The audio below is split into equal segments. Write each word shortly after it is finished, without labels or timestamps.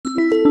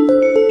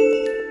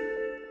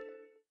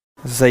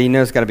So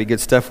it's got to be good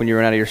stuff when you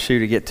run out of your shoe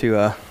to get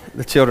to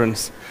the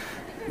children's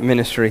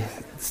ministry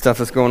stuff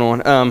that's going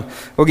on.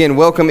 Well, again,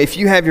 welcome. If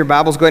you have your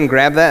Bibles, go ahead and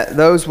grab that.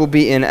 Those will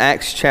be in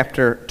Acts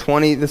chapter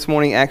 20 this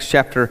morning, Acts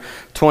chapter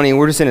 20.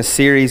 We're just in a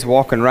series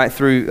walking right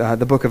through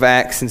the book of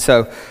Acts. And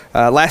so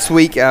last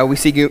week, we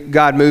see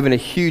God move in a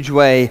huge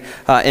way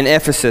in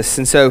Ephesus.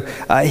 And so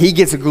he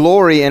gets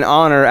glory and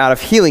honor out of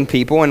healing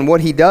people. And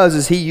what he does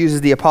is he uses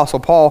the Apostle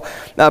Paul,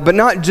 but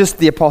not just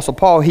the Apostle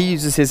Paul, he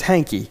uses his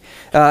hanky.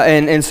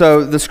 And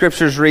so the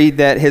scriptures read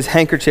that his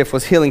handkerchief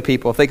was healing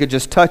people. If they could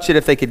just touch it,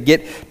 if they could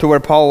get to where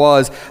Paul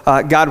was,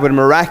 God would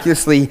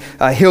miraculously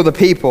heal the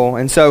people.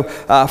 And so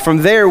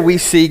from there, we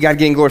see God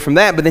getting glory from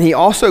that, but then he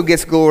also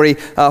gets glory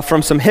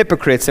from some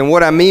hypocrites. And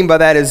what I mean by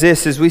that is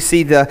this, is we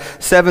see the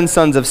 7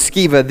 sons of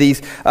Sceva,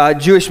 these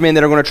Jewish men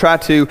that are going to try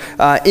to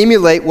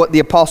emulate what the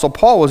Apostle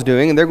Paul was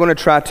doing, and they're going to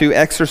try to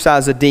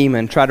exorcise a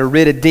demon, try to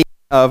rid a demon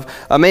of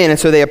a man. And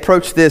so they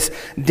approach this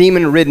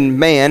demon-ridden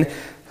man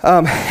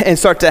and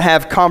start to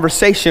have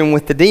conversation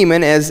with the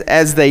demon.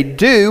 As they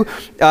do,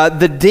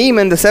 the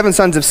demon, the 7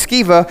 sons of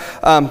Sceva,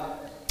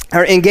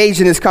 are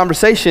engaged in this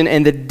conversation,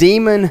 and the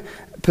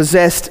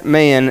demon-possessed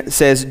man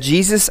says,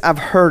 "Jesus I've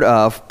heard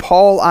of,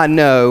 Paul I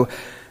know,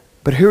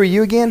 but who are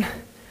you again?"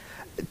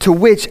 To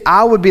which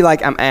I would be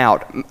like, "I'm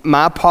out.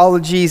 My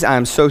apologies,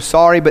 I'm so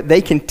sorry," but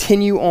they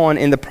continue on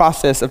in the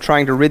process of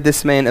trying to rid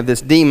this man of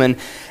this demon,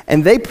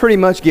 and they pretty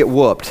much get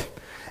whooped.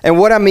 And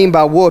what I mean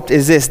by whooped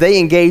is this: they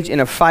engage in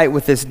a fight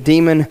with this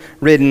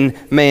demon-ridden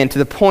man to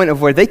the point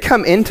of where they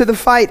come into the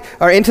fight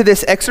or into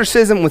this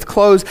exorcism with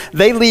clothes,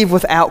 they leave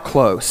without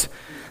clothes.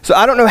 So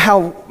I don't know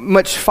how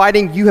much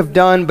fighting you have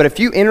done, but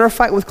if you enter a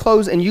fight with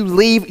clothes and you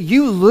leave,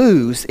 you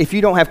lose if you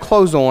don't have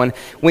clothes on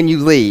when you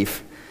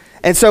leave.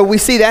 And so we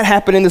see that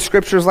happen in the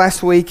scriptures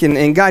last week,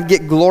 and God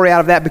get glory out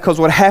of that, because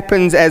what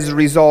happens as a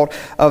result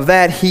of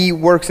that, he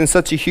works in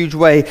such a huge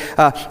way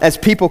as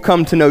people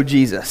come to know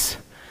Jesus.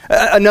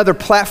 Another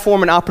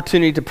platform and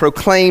opportunity to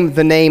proclaim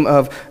the name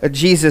of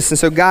Jesus. And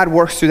so God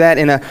works through that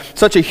in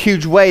such a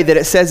huge way that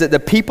it says that the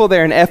people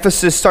there in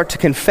Ephesus start to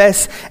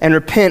confess and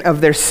repent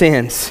of their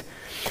sins.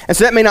 And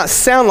so that may not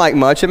sound like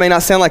much, it may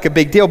not sound like a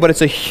big deal, but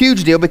it's a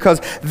huge deal, because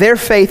their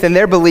faith and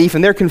their belief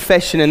and their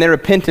confession and their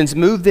repentance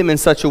moved them in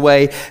such a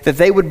way that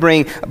they would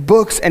bring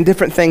books and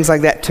different things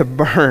like that to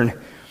burn.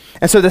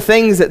 And so the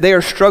things that they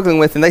are struggling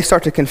with and they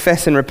start to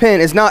confess and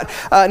repent is not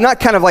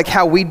kind of like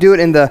how we do it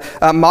in the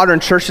modern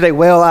church today.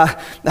 "Well,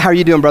 how are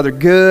you doing, brother?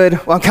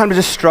 Good. Well, I'm kind of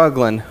just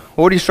struggling."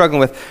 "Well, what are you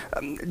struggling with?"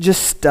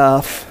 "Just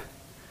stuff."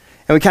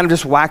 And we kind of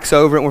just wax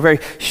over it. We're very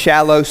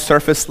shallow,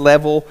 surface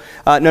level.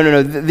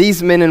 No.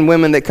 These men and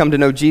women that come to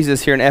know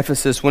Jesus here in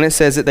Ephesus, when it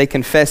says that they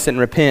confess and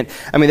repent,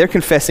 I mean, they're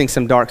confessing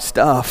some dark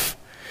stuff.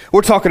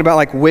 We're talking about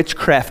like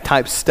witchcraft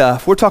type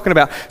stuff. We're talking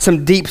about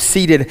some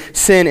deep-seated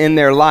sin in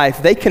their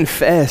life. They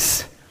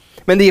confess.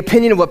 I mean, the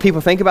opinion of what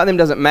people think about them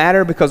doesn't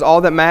matter, because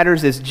all that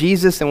matters is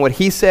Jesus and what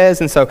he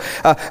says. And so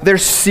they're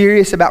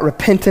serious about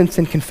repentance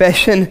and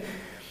confession.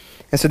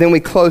 And so then we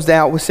closed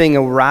out with seeing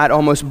a riot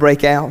almost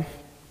break out,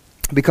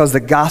 because the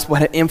gospel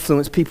had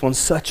influenced people in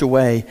such a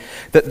way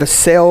that the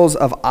sales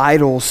of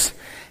idols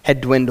had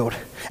dwindled.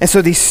 And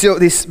so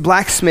these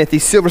blacksmiths,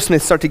 these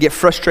silversmiths start to get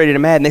frustrated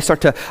and mad, and they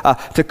start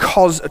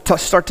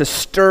to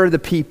stir the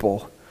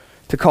people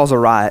to cause a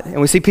riot.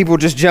 And we see people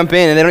just jump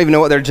in, and they don't even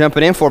know what they're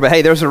jumping in for, but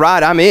hey, there's a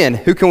riot, I'm in.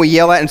 Who can we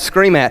yell at and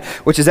scream at?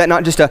 Which is that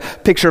not just a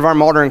picture of our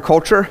modern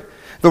culture?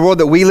 The world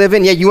that we live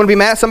in? Yeah, you want to be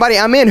mad at somebody?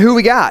 I'm in. Who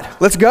we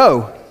got? Let's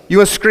go. You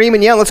want to scream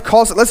and yell?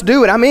 Let's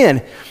do it. I'm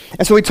in.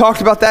 And so we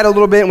talked about that a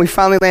little bit, and we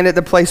finally landed at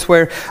the place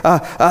where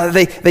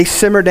they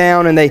simmer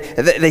down and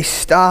they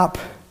stop.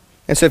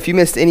 And so if you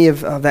missed any of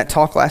that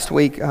talk last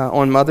week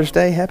on Mother's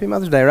Day, happy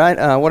Mother's Day,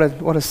 right?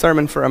 What a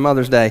sermon for a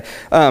Mother's Day.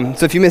 So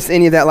if you missed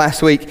any of that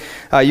last week,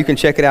 you can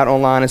check it out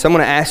online. And so I'm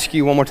going to ask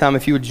you one more time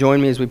if you would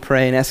join me as we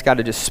pray and ask God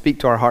to just speak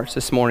to our hearts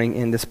this morning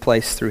in this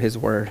place through his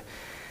word.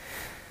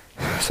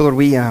 So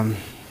Lord,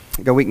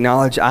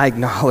 I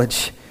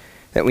acknowledge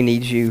that we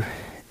need you.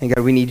 And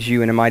God, we need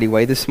you in a mighty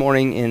way this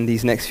morning in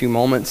these next few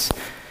moments.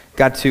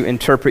 God, to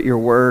interpret your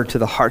word to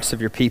the hearts of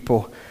your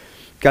people.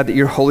 God, that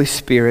your Holy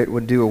Spirit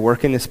would do a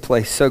work in this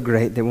place so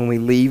great that when we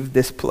leave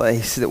this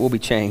place that we'll be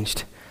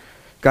changed.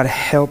 God,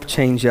 help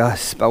change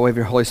us by way of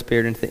your Holy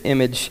Spirit into the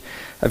image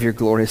of your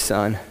glorious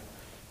Son.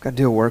 God,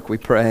 do a work, we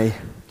pray.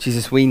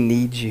 Jesus, we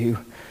need you.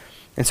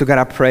 And so God,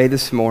 I pray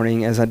this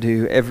morning, as I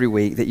do every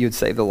week, that you would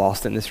save the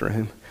lost in this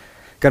room.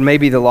 God,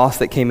 maybe the lost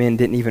that came in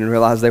didn't even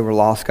realize they were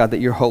lost. God, that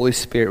your Holy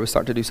Spirit would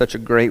start to do such a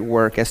great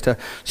work as to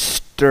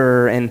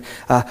stir and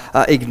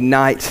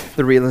ignite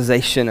the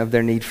realization of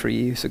their need for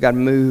you. So God,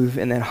 move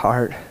in that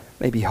heart,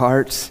 maybe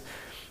hearts.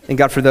 And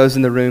God, for those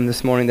in the room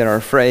this morning that are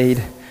afraid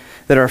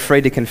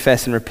to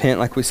confess and repent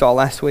like we saw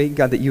last week,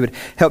 God, that you would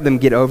help them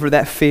get over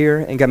that fear.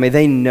 And God, may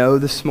they know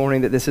this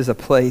morning that this is a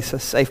place, a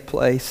safe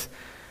place,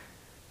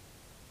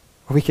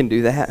 where we can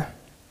do that.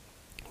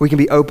 We can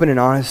be open and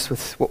honest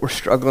with what we're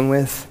struggling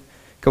with.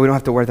 God, we don't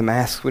have to wear the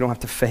masks. We don't have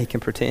to fake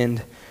and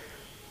pretend.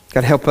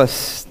 God, help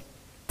us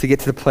to get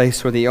to the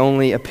place where the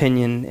only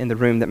opinion in the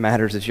room that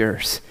matters is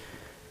yours.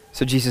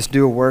 So Jesus,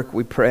 do a work,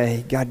 we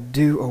pray. God,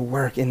 do a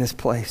work in this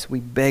place. We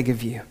beg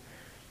of you.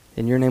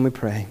 In your name we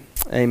pray.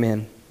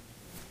 Amen.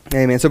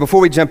 Amen. So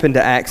before we jump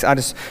into Acts, I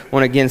just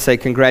want to again say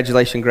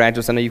congratulations,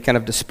 graduates. I know you've kind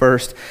of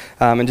dispersed.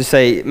 And just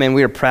say, man,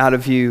 we are proud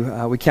of you.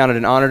 We count it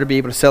an honor to be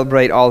able to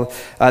celebrate all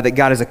that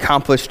God has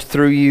accomplished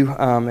through you.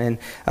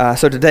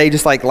 So today,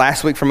 just like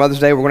last week for Mother's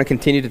Day, we're going to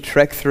continue to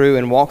trek through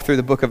and walk through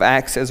the book of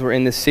Acts as we're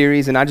in this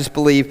series. And I just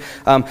believe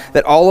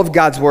that all of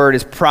God's word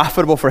is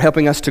profitable for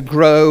helping us to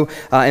grow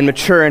and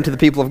mature into the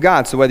people of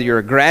God. So whether you're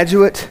a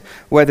graduate,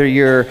 whether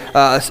you're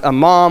a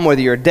mom,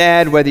 whether you're a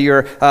dad, whether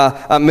you're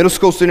a middle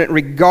school student,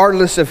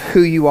 regardless of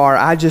who you are,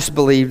 I just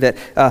believe that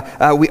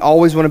we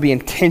always want to be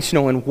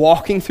intentional in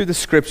walking through the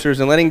scriptures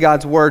and letting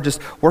God's word just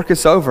work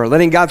us over,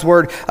 letting God's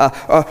word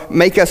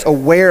make us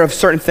aware of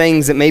certain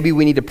things that maybe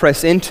we need to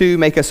press into,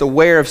 make us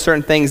aware of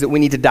certain things that we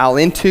need to dial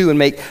into and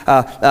make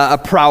a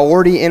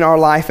priority in our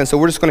life. And so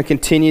we're just going to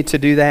continue to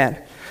do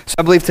that. So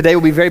I believe today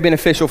will be very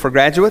beneficial for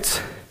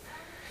graduates,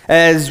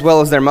 as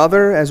well as their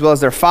mother, as well as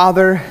their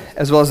father,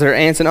 as well as their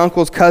aunts and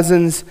uncles,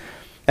 cousins,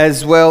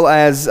 as well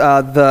as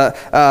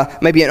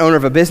maybe an owner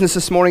of a business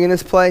this morning in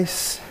this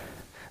place,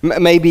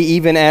 maybe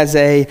even as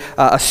a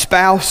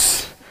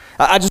spouse.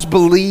 I just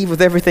believe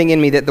with everything in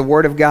me that the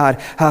Word of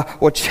God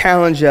will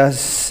challenge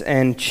us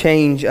and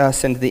change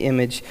us into the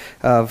image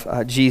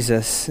of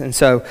Jesus. And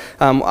so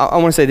I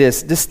want to say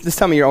this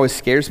time of year always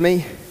scares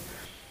me.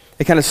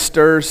 It kind of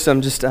stirs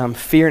some just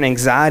fear and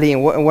anxiety.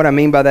 And what I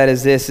mean by that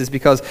is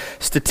because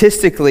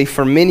statistically,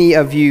 for many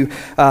of you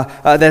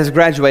that has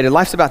graduated,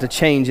 life's about to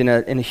change in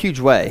a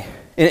huge way,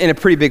 in a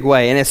pretty big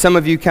way. And as some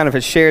of you kind of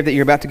have shared that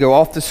you're about to go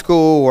off to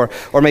school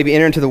or maybe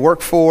enter into the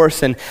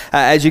workforce, and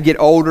as you get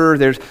older,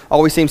 there's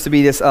always seems to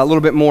be this a little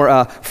bit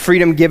more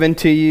freedom given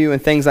to you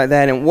and things like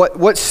that. And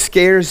what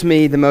scares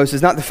me the most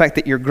is not the fact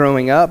that you're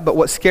growing up, but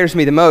what scares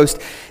me the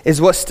most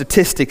is what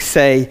statistics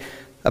say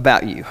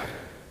about you.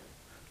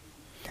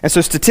 And so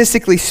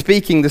statistically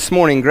speaking this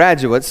morning,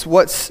 graduates,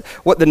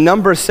 what the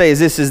numbers say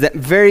is that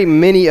very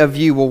many of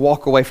you will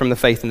walk away from the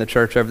faith in the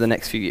church over the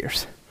next few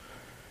years.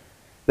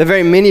 That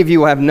very many of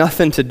you will have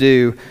nothing to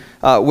do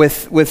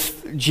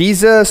with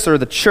Jesus or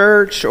the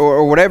church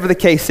or whatever the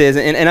case is.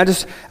 And I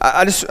just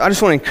want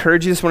to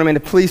encourage you this morning, man,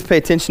 to please pay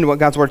attention to what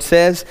God's word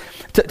says,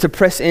 to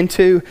press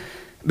into,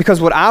 because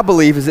what I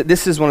believe is that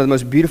this is one of the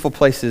most beautiful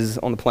places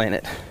on the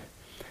planet.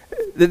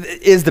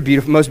 It is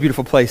the most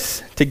beautiful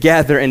place to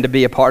gather and to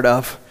be a part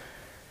of.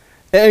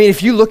 I mean,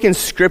 if you look in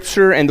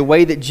Scripture and the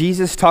way that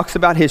Jesus talks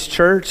about his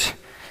church,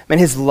 man,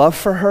 his love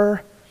for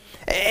her,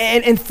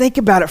 and think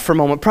about it for a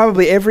moment.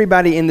 Probably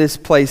everybody in this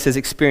place has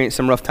experienced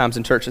some rough times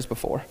in churches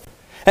before,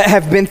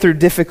 have been through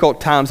difficult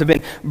times, have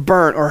been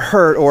burnt or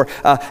hurt, or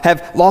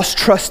have lost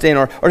trust in,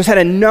 or just had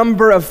a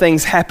number of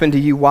things happen to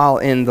you while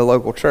in the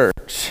local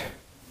church.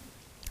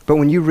 But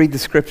when you read the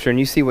Scripture and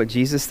you see what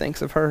Jesus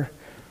thinks of her,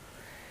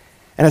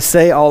 and I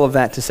say all of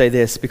that to say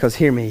this, because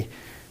hear me,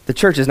 the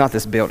church is not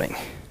this building.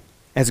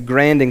 As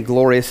grand and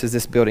glorious as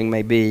this building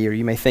may be, or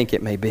you may think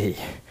it may be,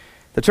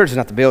 the church is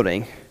not the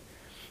building.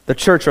 The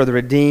church are the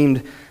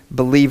redeemed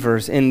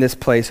believers in this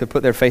place who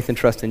put their faith and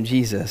trust in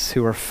Jesus,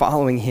 who are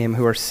following him,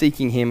 who are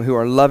seeking him, who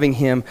are loving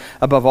him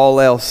above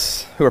all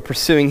else, who are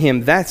pursuing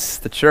him. That's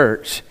the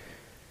church.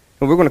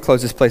 And we're going to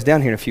close this place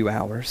down here in a few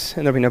hours,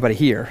 and there'll be nobody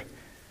here.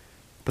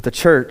 But the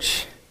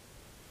church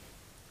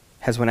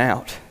has went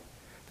out.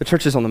 The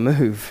church is on the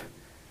move.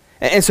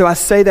 And so I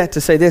say that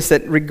to say this,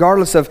 that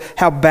regardless of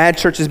how bad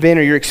church has been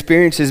or your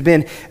experience has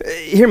been,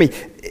 hear me,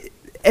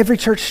 every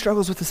church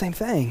struggles with the same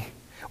thing.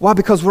 Why?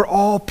 Because we're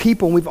all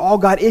people, and we've all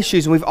got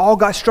issues, and we've all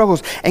got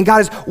struggles, and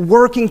God is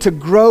working to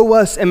grow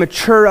us and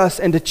mature us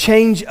and to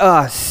change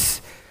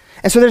us.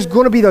 And so there's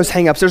going to be those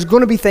hang-ups. There's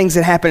going to be things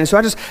that happen. And so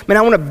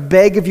I want to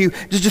beg of you,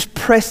 just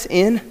press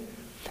in.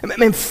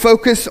 Man,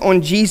 focus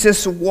on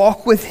Jesus.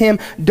 Walk with him.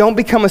 Don't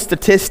become a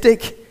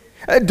statistic.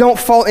 Don't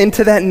fall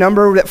into that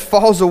number that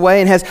falls away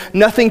and has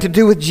nothing to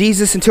do with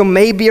Jesus until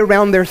maybe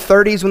around their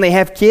 30s when they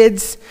have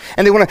kids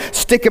and they want to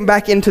stick them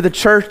back into the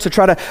church to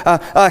try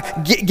to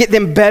get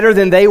them better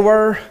than they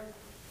were.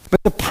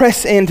 But to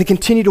press in, to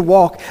continue to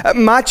walk.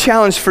 My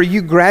challenge for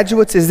you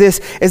graduates is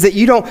that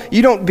you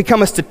don't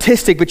become a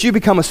statistic, but you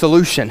become a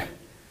solution.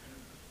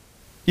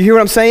 You hear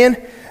what I'm saying?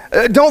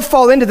 Don't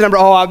fall into the number,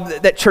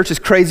 that church is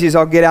crazy as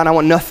I'll get out and I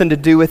want nothing to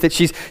do with it.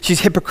 She's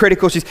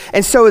hypocritical.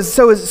 And so is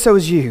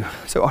you.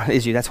 So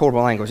is you. That's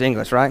horrible language,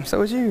 English, right?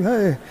 So is you.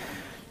 Hey.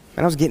 And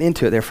I was getting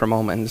into it there for a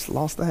moment and just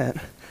lost that.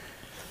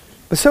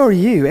 But so are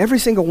you. Every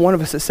single one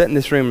of us that's sat in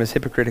this room is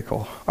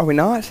hypocritical. Are we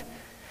not?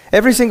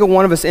 Every single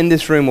one of us in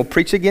this room will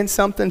preach against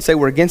something, say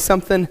we're against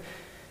something,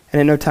 and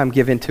in no time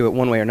give into it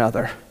one way or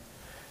another.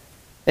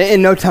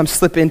 In no time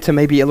slip into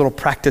maybe a little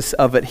practice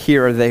of it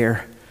here or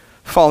there.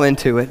 Fall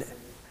into it.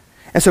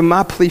 And so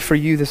my plea for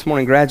you this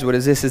morning, graduate,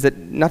 is that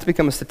not to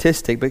become a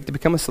statistic, but to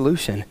become a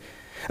solution.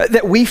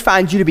 That we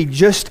find you to be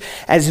just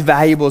as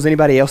valuable as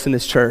anybody else in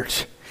this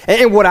church.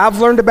 And what I've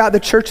learned about the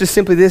church is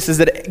simply this, is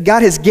that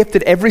God has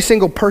gifted every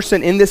single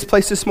person in this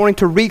place this morning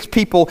to reach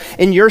people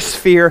in your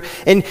sphere,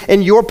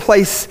 in your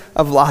place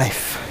of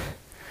life.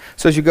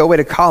 So as you go away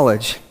to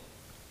college,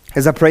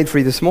 as I prayed for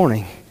you this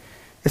morning,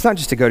 it's not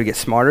just to go to get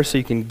smarter so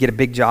you can get a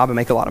big job and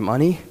make a lot of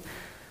money.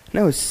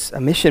 No, it's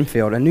a mission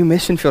field, a new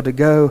mission field to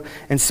go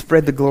and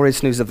spread the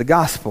glorious news of the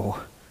gospel.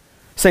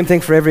 Same thing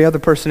for every other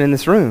person in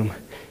this room.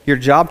 Your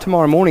job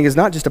tomorrow morning is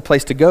not just a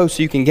place to go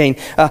so you can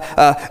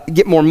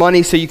get more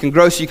money, so you can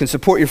grow, so you can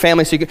support your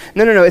family.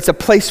 No. It's a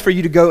place for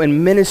you to go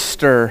and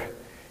minister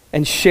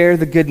and share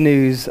the good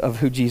news of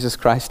who Jesus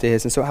Christ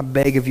is. And so I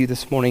beg of you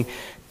this morning,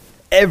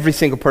 every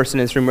single person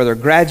in this room, whether a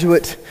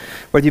graduate,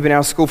 whether you've been out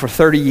of school for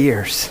 30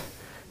 years,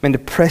 to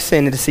press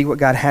in and to see what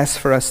God has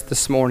for us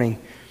this morning.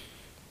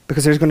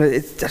 Because I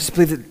just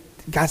believe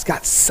that God's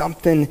got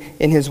something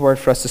in his word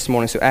for us this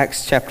morning. So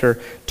Acts chapter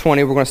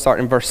 20, we're going to start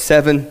in verse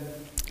 7.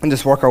 And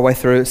just work our way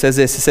through. It says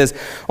this. It says,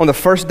 on the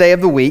first day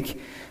of the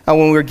week,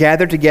 when we were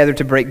gathered together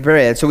to break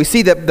bread. So we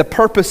see the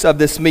purpose of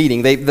this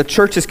meeting. The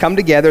church has come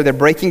together. They're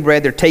breaking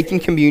bread. They're taking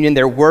communion.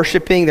 They're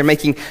worshiping. They're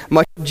making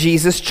much of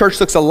Jesus.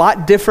 Church looks a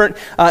lot different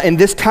in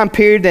this time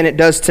period than it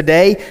does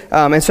today.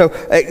 And so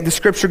the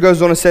scripture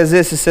goes on and says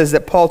this. It says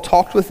that Paul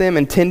talked with them,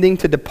 intending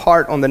to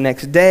depart on the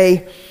next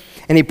day.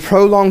 And he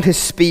prolonged his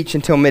speech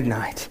until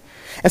midnight.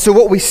 And so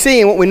what we see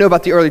and what we know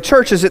about the early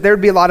church is that there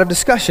would be a lot of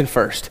discussion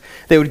first.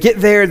 They would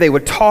get there, they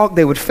would talk,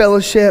 they would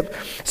fellowship.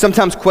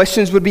 Sometimes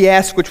questions would be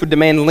asked which would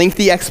demand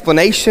lengthy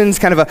explanations,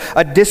 kind of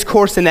a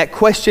discourse in that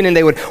question, and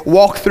they would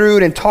walk through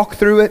it and talk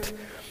through it.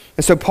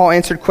 And so Paul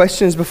answered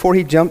questions before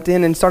he jumped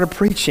in and started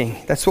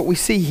preaching. That's what we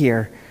see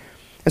here.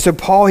 And so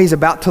Paul, he's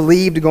about to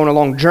leave to go on a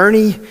long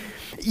journey,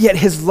 yet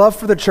his love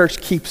for the church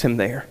keeps him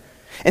there.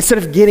 Instead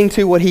of getting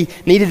to what he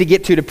needed to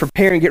get to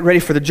prepare and get ready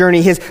for the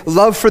journey, his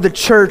love for the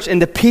church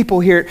and the people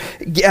here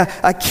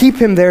keep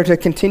him there to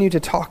continue to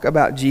talk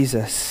about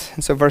Jesus.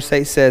 And so verse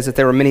 8 says that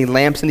there were many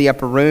lamps in the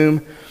upper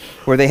room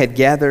where they had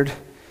gathered.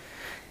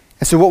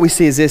 And so what we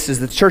see is this, is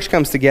the church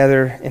comes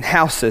together in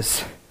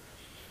houses.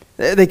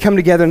 They come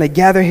together and they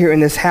gather here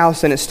in this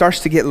house, and it starts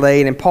to get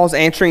late, and Paul's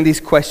answering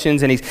these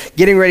questions, and he's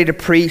getting ready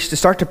to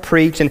start to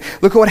preach, and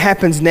look at what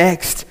happens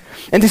next.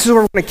 And this is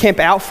where we're going to camp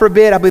out for a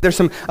bit. I believe there's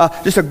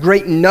just a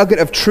great nugget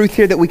of truth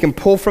here that we can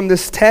pull from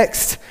this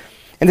text.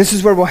 And this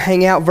is where we'll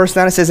hang out. Verse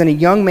 9, it says, and a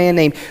young man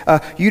named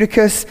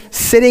Eutychus,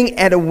 sitting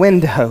at a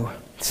window,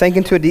 sank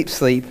into a deep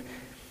sleep,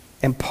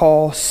 and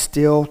Paul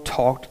still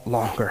talked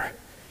longer.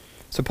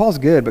 So Paul's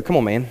good, but come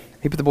on, man.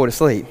 He put the boy to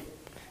sleep.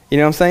 You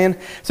know what I'm saying?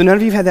 So none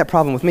of you have had that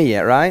problem with me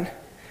yet, right?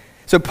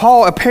 So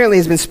Paul apparently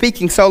has been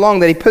speaking so long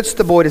that he puts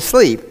the boy to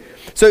sleep.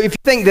 So if you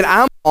think that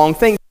I'm wrong,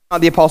 think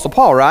about the Apostle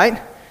Paul,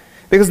 right?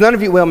 Because none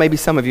of you, well, maybe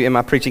some of you in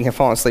my preaching have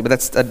fallen asleep, but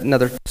that's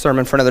another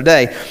sermon for another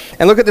day.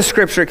 And look at the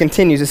scripture. It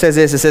continues. It says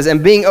this. It says,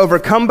 and being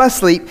overcome by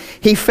sleep,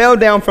 he fell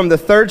down from the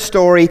third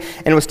story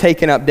and was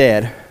taken up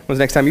dead. When was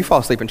the next time you fall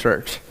asleep in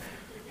church?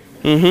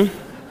 My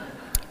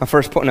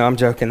first point. No, I'm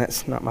joking.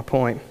 That's not my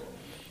point.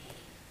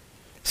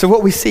 So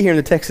what we see here in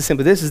the text is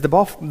simply this, is the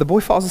boy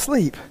falls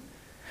asleep.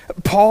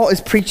 Paul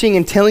is preaching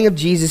and telling of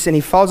Jesus, and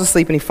he falls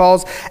asleep, and he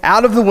falls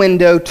out of the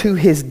window to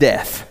his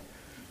death.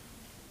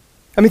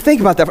 I mean,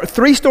 think about that.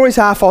 3 stories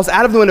high, falls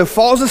out of the window,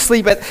 falls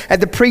asleep at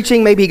the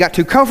preaching. Maybe he got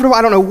too comfortable.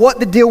 I don't know what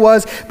the deal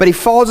was, but he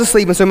falls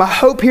asleep. And so my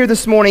hope here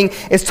this morning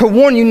is to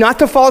warn you not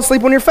to fall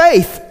asleep on your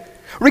faith,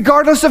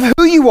 regardless of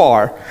who you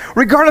are,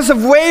 regardless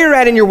of where you're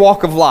at in your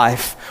walk of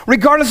life,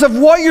 regardless of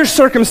what your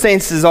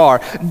circumstances are.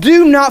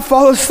 Do not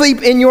fall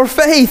asleep in your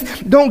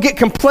faith. Don't get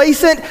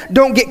complacent.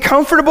 Don't get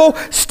comfortable.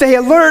 Stay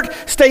alert.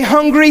 Stay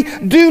hungry.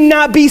 Do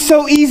not be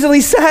so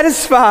easily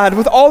satisfied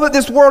with all that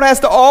this world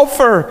has to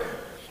offer.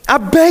 I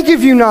beg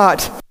of you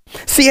not.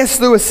 C.S.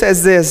 Lewis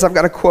says this. I've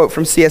got a quote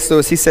from C.S.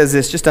 Lewis. He says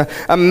this, just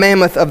a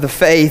mammoth of the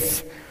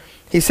faith.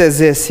 He says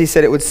this. He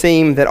said, it would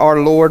seem that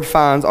our Lord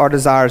finds our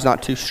desires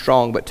not too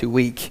strong, but too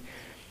weak.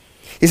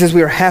 He says,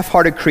 we are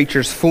half-hearted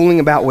creatures fooling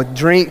about with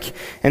drink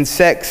and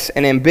sex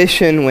and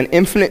ambition when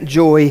infinite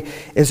joy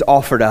is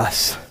offered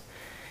us.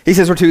 He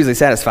says we're too easily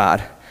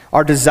satisfied.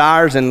 Our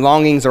desires and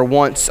longings or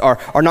wants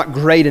are not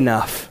great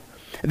enough.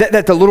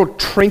 That the little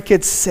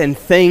trinkets and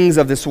things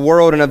of this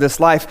world and of this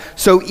life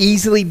so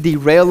easily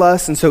derail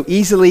us and so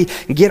easily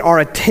get our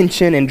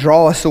attention and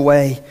draw us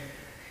away.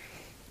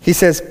 He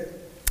says,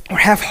 we're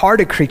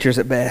half-hearted creatures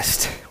at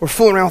best. We're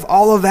fooling around with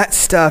all of that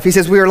stuff. He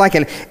says we are like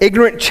an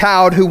ignorant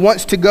child who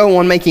wants to go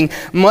on making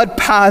mud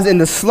pies in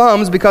the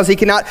slums because he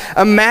cannot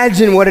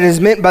imagine what it is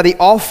meant by the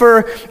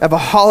offer of a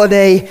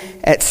holiday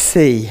at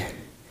sea.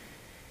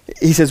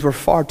 He says we're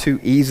far too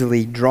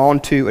easily drawn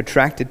to,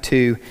 attracted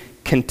to,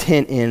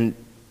 content in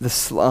the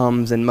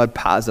slums and mud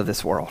pies of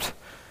this world,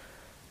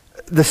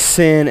 the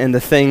sin and the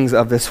things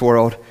of this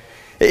world.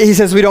 He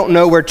says we don't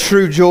know where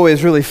true joy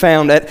is really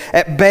found,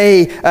 at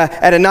bay,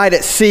 at a night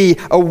at sea,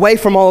 away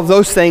from all of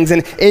those things,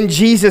 and in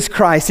Jesus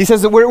Christ. He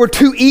says that we're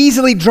too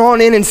easily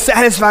drawn in and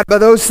satisfied by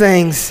those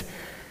things.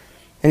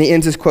 And he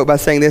ends his quote by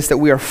saying this, that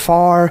we are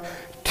far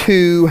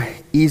too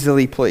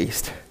easily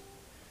pleased.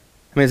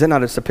 I mean, is that not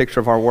just a picture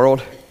of our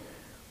world?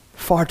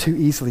 Far too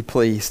easily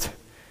pleased.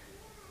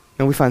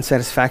 And we find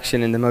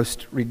satisfaction in the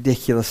most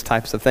ridiculous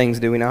types of things,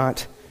 do we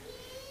not?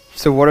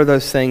 So what are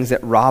those things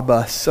that rob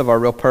us of our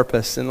real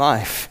purpose in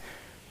life?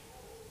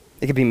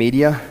 It could be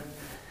media.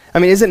 I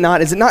mean, is it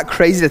not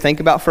crazy to think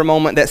about for a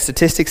moment that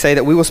statistics say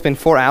that we will spend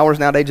 4 hours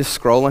nowadays just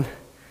scrolling?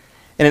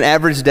 In an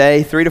average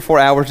day, 3 to 4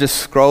 hours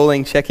just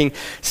scrolling, checking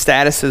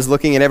statuses,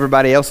 looking at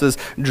everybody else's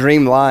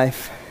dream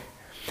life.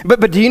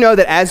 But do you know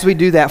that as we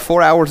do that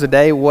 4 hours a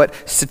day, what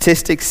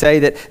statistics say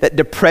that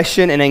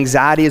depression and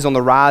anxiety is on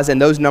the rise,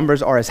 and those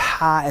numbers are as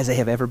high as they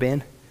have ever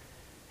been?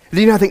 Do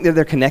you not think that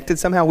they're connected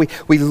somehow?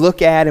 We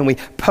look at and we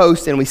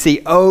post and we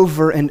see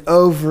over and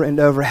over and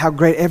over how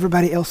great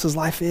everybody else's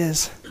life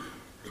is.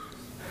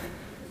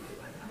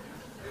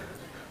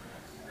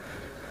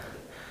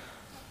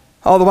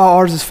 All the while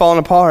ours is falling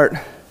apart.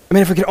 I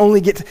mean, if we could only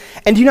get to,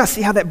 and do you not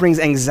see how that brings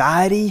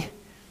anxiety,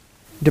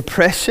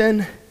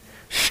 depression,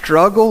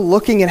 struggle,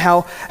 looking at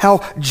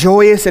how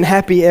joyous and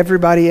happy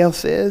everybody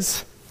else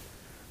is?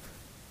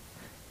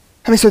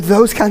 I mean, so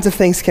those kinds of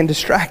things can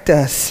distract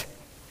us.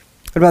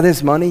 What about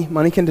this? Money?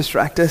 Money can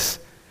distract us.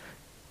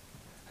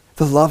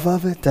 The love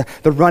of it,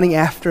 the running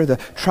after, the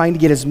trying to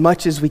get as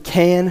much as we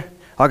can.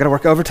 Oh, I've got to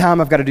work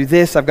overtime. I've got to do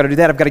this. I've got to do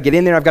that. I've got to get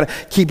in there. I've got to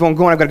keep on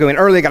going. I've got to go in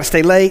early. I've got to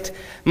stay late.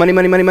 Money,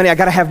 money, money, money. I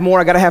got to have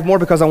more. I got to have more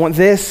because I want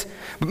this.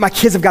 But my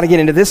kids have got to get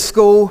into this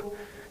school.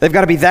 They've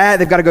got to be that.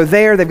 They've got to go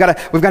there. We've got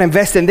to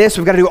invest in this.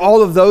 We've got to do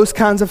all of those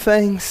kinds of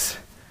things.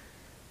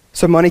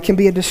 So money can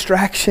be a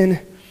distraction.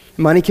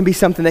 Money can be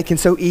something that can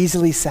so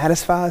easily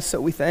satisfy us,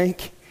 so we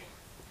think.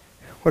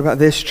 What about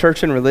this?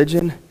 Church and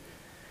religion?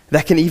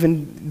 That can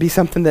even be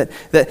something that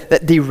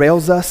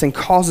derails us and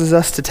causes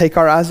us to take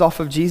our eyes off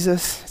of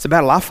Jesus. It's a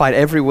battle I fight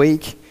every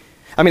week.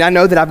 I mean, I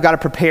know that I've got to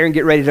prepare and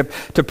get ready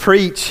to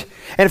preach.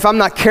 And if I'm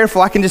not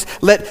careful, I can just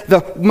let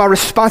my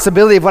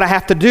responsibility of what I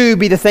have to do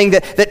be the thing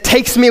that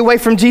takes me away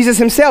from Jesus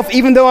himself,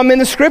 even though I'm in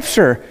the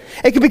scripture.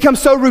 It can become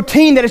so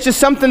routine that it's just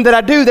something that I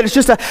do, that it's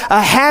just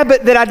a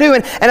habit that I do.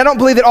 And I don't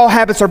believe that all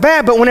habits are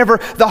bad, but whenever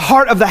the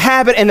heart of the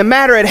habit and the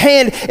matter at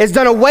hand is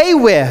done away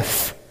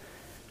with,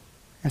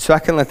 and so I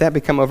can let that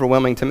become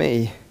overwhelming to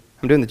me.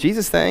 I'm doing the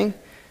Jesus thing,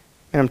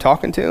 and I'm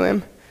talking to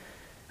him.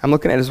 I'm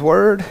looking at his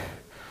word,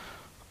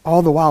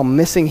 all the while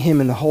missing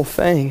him in the whole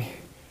thing.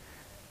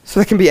 So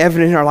that can be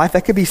evident in our life.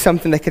 That could be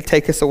something that could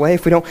take us away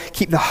if we don't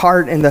keep the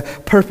heart and the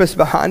purpose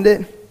behind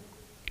it.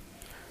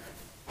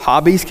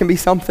 Hobbies can be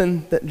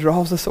something that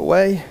draws us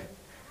away.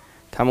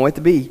 Time away at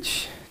the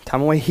beach,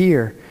 time away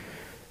here.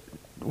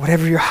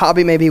 Whatever your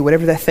hobby may be,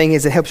 whatever that thing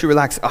is that helps you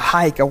relax, a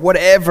hike, or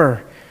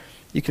whatever.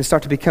 You can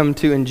start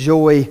to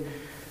enjoy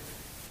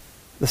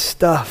the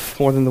stuff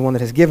more than the one that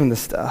has given the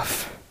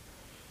stuff.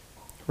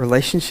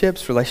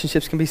 Relationships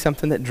can be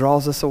something that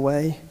draws us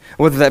away.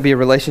 Whether that be a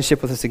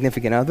relationship with a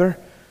significant other,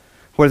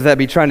 whether that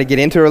be trying to get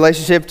into a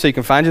relationship so you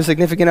can find your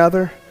significant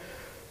other.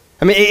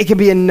 I mean, it can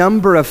be a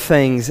number of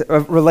things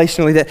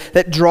relationally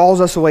that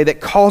draws us away,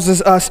 that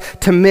causes us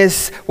to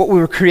miss what we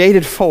were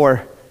created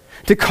for,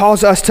 to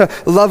cause us to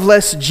love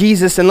less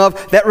Jesus and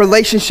love that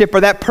relationship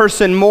or that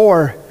person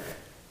more.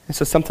 And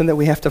so something that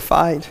we have to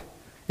fight.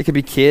 It could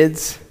be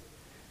kids.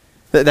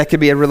 That could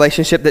be a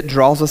relationship that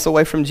draws us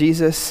away from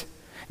Jesus.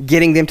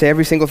 Getting them to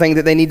every single thing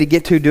that they need to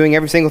get to, doing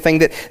every single thing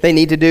that they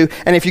need to do.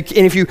 And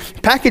if you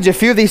package a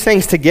few of these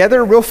things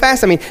together real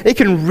fast, I mean, it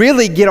can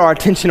really get our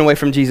attention away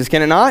from Jesus,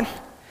 can it not?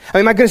 I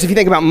mean, my goodness, if you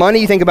think about money,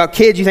 you think about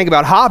kids, you think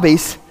about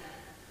hobbies.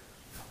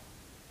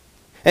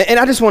 And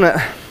I just want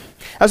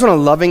to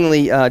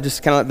lovingly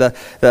just kind of let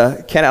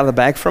the cat out of the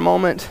bag for a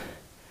moment.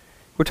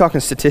 We're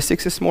talking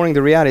statistics this morning.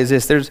 The reality is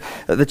this: there's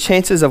the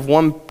chances of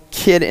one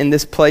kid in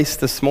this place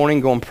this morning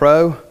going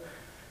pro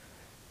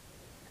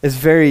is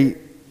very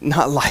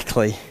not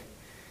likely.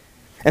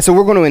 And so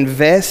we're going to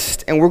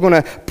invest and we're going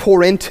to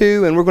pour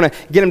into and we're going to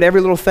get them to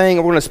every little thing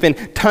and we're going to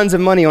spend tons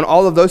of money on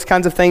all of those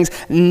kinds of things,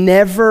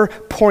 never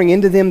pouring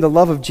into them the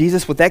love of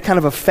Jesus with that kind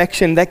of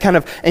affection, that kind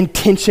of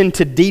intention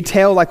to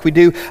detail like we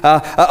do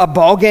a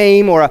ball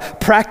game or a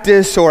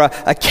practice or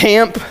a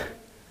camp.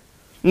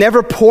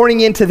 Never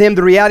pouring into them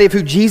the reality of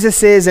who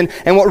Jesus is and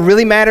what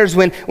really matters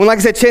when, like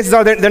I said, chances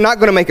are they're not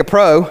going to make a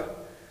pro.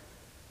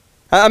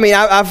 I mean,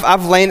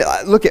 I've landed,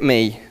 look at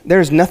me.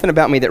 There's nothing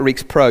about me that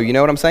reeks pro, you know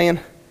what I'm saying?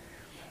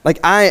 Like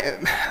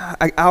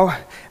I'll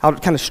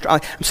kind of,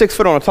 I'm 6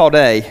 foot on a tall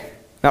day.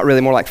 Not really,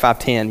 more like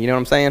 5'10", you know what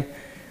I'm saying?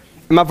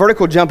 And my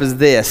vertical jump is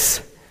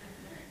this.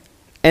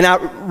 And I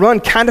run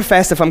kind of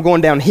fast if I'm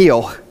going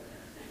downhill.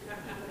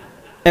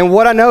 And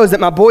what I know is that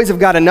my boys have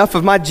got enough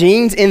of my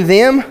genes in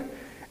them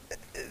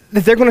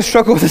that they're going to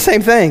struggle with the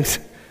same things.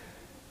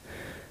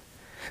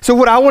 So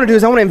what I want to do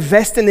is I want to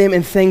invest in them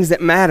in things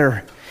that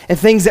matter and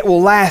things that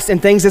will last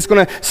and things that's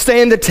going to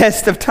stand the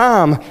test of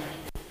time.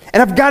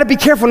 And I've got to be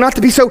careful not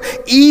to be so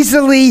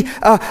easily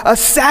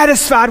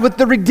satisfied with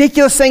the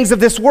ridiculous things of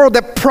this world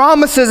that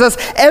promises us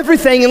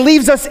everything and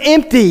leaves us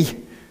empty.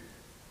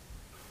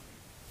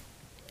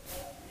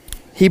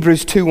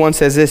 Hebrews 2:1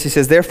 says this. He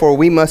says, "Therefore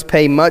we must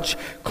pay much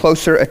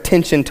closer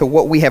attention to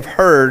what we have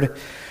heard,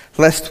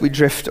 lest we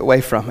drift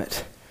away from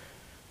it."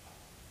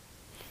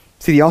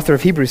 See, the author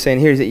of Hebrews saying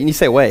here is that you need to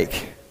stay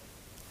awake.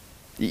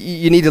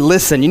 You need to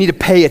listen. You need to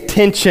pay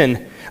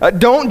attention.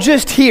 Don't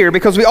just hear,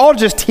 because we all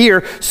just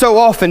hear so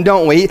often,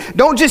 don't we?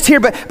 Don't just hear,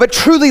 but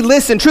truly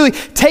listen, truly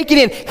take it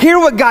in. Hear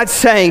what God's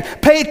saying.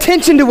 Pay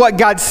attention to what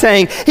God's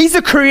saying. He's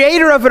the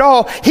creator of it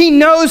all. He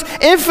knows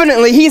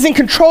infinitely. He's in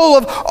control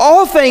of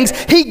all things.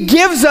 He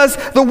gives us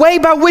the way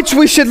by which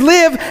we should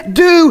live,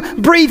 do,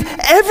 breathe.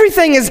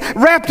 Everything is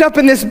wrapped up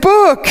in this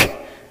book.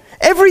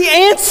 Every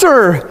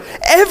answer,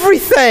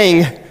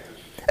 everything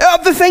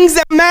of the things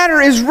that matter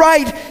is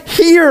right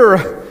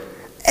here.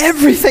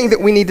 Everything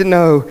that we need to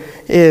know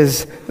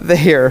is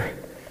there.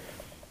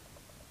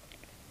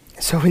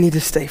 So we need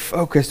to stay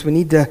focused. We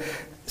need to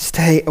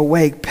stay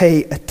awake,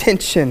 pay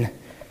attention,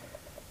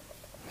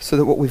 so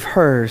that what we've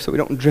heard, so we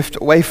don't drift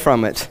away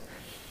from it.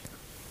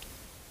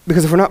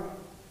 Because if we're not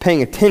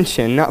paying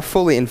attention, not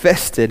fully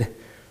invested,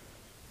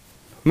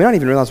 we may not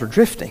even realize we're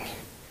drifting.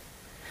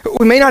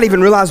 We may not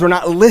even realize we're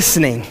not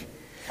listening.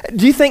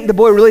 Do you think the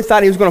boy really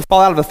thought he was going to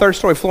fall out of the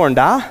third-story floor and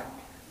die?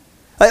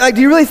 Like,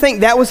 do you really think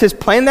that was his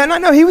plan that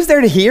night? No, he was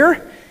there to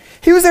hear.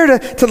 He was there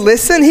to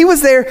listen. He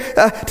was there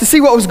to see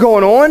what was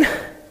going on.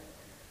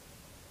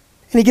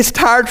 And he gets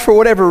tired for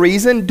whatever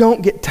reason.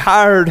 Don't get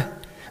tired.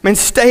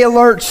 Stay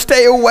alert,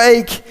 stay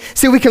awake.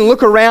 See, we can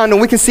look around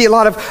and we can see a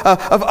lot of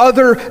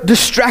other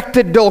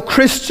distracted, dull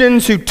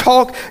Christians who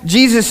talk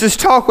Jesus'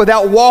 talk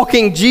without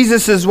walking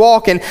Jesus'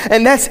 walk. And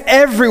that's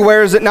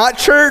everywhere, is it not,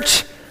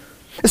 church?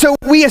 So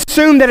we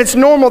assume that it's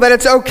normal, that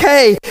it's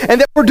okay,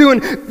 and that we're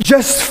doing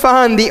just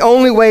fine. The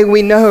only way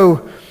we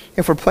know,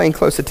 if we're paying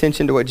close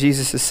attention to what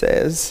Jesus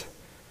says,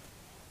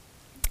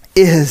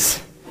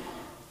 is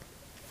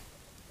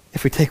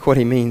if we take what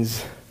he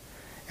means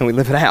and we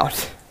live it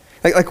out.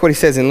 Like what he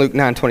says in Luke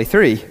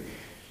 9:23.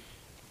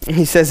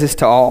 He says this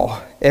to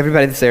all,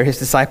 everybody that's there, his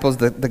disciples,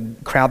 the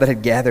crowd that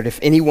had gathered, if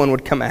anyone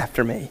would come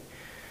after me.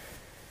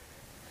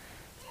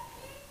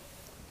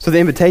 So the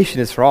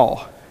invitation is for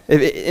all.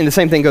 And the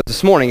same thing goes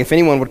this morning. If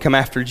anyone would come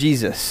after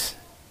Jesus,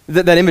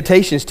 that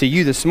invitation is to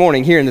you this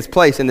morning, here in this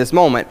place, in this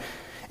moment.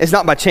 It's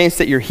not by chance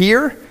that you're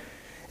here.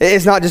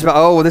 It's not just about,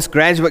 oh, well, this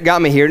graduate got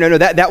me here. No,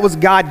 that was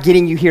God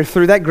getting you here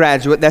through that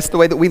graduate. That's the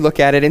way that we look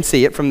at it and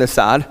see it from this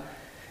side.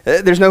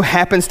 There's no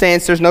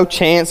happenstance. There's no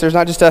chance. There's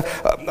not just a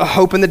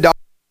hope in the dark.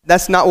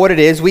 That's not what it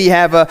is. We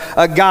have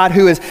a God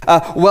who is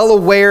well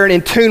aware and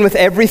in tune with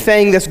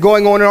everything that's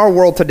going on in our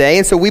world today.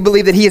 And so we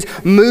believe that he is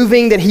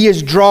moving, that he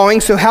is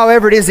drawing. So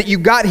however it is that you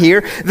got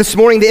here this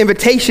morning, the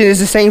invitation is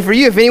the same for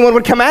you. If anyone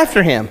would come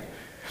after him,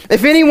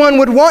 if anyone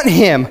would want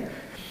him,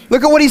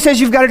 look at what he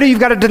says you've got to do. You've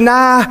got to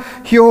deny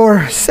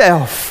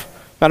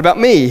yourself. Not about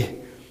me.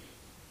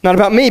 Not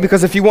about me,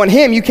 because if you want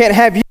him, you can't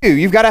have you.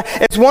 You've got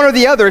to, it's one or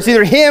the other. It's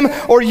either him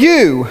or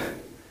you.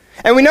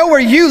 And we know where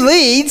you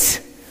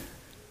leads.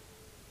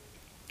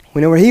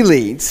 We know where he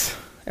leads.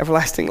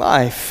 Everlasting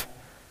life.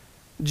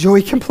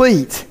 Joy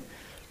complete.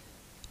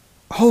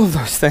 All of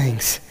those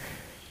things.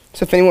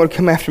 So if anyone would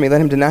come after me, let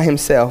him deny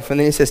himself.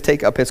 And then he says,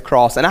 take up his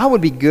cross. And I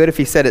would be good if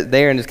he said it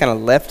there and just kind of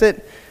left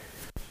it.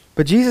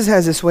 But Jesus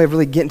has this way of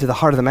really getting to the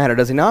heart of the matter,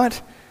 does he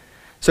not?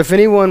 So if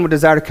anyone would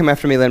desire to come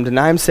after me, let him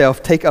deny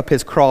himself, take up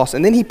his cross.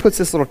 And then he puts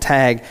this little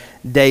tag,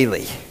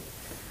 daily.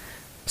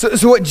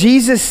 So what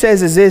Jesus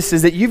says is this,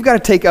 is that you've got to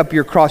take up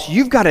your cross.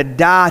 You've got to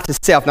die to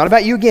self. Not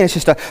about you again. It's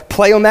just a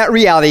play on that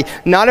reality.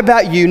 Not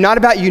about you, not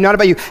about you, not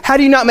about you. How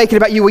do you not make it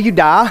about you? Well, you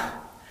die.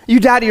 You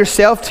die to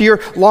yourself, to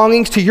your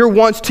longings, to your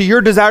wants, to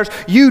your desires.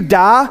 You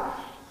die.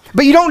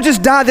 But you don't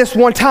just die this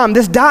one time.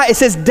 This die, it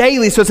says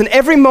daily. So it's in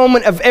every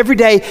moment of every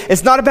day.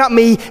 It's not about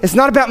me. It's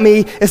not about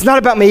me. It's not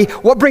about me.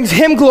 What brings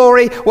him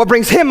glory, what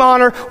brings him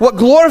honor, what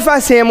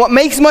glorifies him, what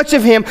makes much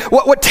of him,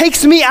 what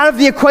takes me out of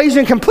the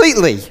equation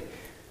completely.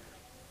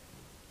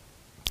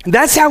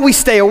 That's how we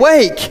stay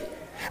awake.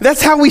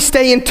 That's how we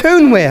stay in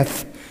tune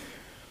with.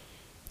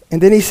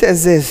 And then he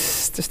says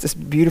this, just this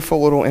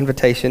beautiful little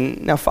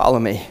invitation. Now follow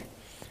me.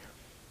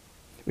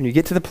 When you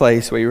get to the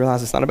place where you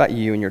realize it's not about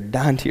you and you're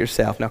dying to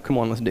yourself, now come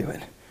on, let's do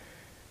it.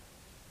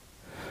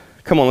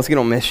 Come on, let's get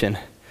on mission.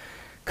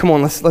 Come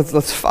on,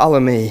 let's follow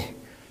me.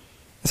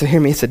 So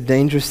hear me, it's a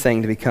dangerous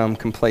thing to become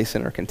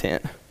complacent or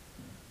content.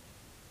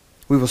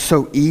 We will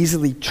so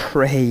easily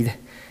trade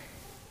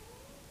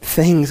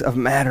things of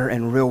matter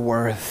and real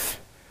worth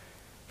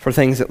for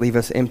things that leave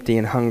us empty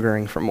and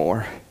hungering for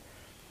more.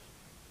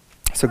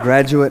 So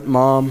graduate,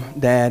 mom,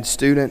 dad,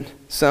 student,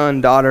 son,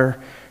 daughter,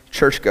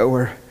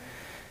 churchgoer,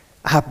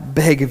 I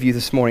beg of you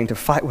this morning to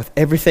fight with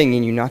everything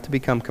in you not to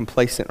become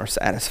complacent or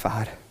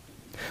satisfied.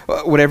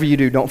 Whatever you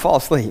do, don't fall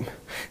asleep.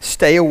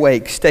 Stay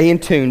awake, stay in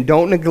tune.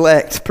 Don't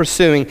neglect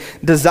pursuing,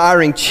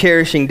 desiring,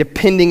 cherishing,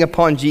 depending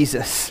upon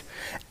Jesus.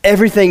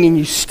 Everything in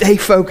you, stay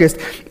focused.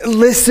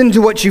 Listen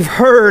to what you've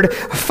heard.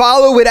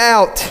 Follow it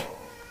out.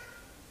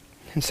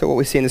 And so what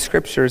we see in the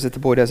scripture is that the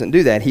boy doesn't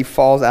do that. He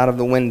falls out of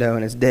the window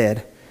and is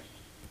dead.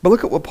 But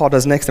look at what Paul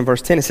does next in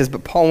verse 10. It says,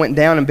 but Paul went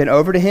down and bent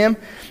over to him,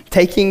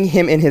 taking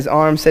him in his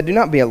arms, said, do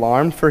not be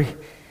alarmed, for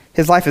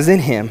his life is in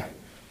him.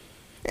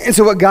 And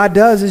so what God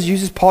does is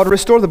uses Paul to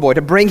restore the boy,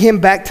 to bring him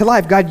back to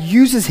life. God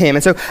uses him.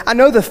 And so I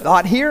know the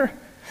thought here.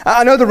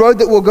 I know the road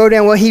that we'll go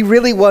down. Well, he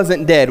really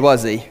wasn't dead,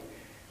 was he?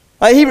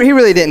 He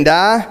really didn't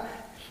die.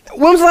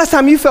 When was the last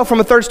time you fell from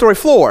a 3rd-story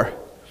floor?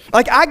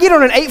 Like, I get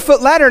on an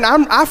 8-foot ladder and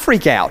I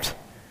freak out.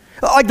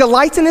 Like, the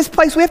lights in this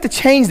place, we have to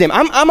change them.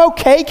 I'm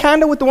okay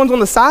kind of with the ones on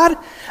the side.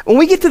 When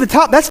we get to the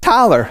top, that's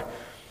Tyler.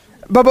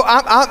 But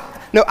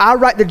I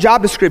write the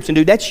job description,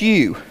 dude. That's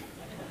you.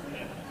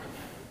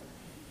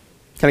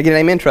 Can I get an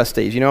amen,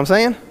 trustees? You know what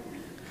I'm saying?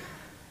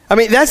 I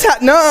mean, that's how,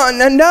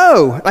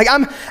 no. Like,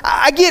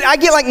 I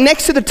get like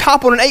next to the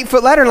top on an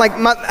 8-foot ladder,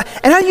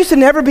 and I used to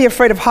never be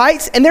afraid of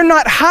heights, and they're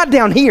not high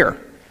down here.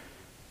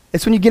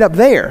 It's when you get up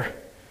there.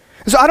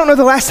 So I don't know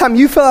the last time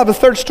you fell out of a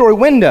 3rd-story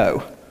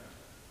window.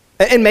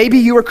 And maybe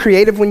you were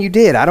creative when you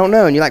did. I don't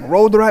know. And you like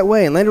rolled the right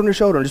way and landed on your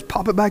shoulder and just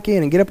pop it back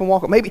in and get up and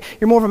walk up. Maybe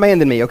you're more of a man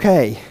than me,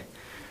 okay?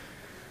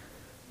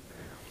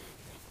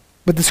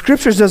 But the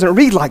scriptures doesn't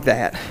read like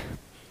that.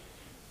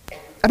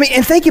 I mean,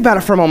 and think about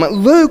it for a moment.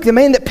 Luke, the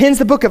man that pens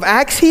the book of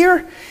Acts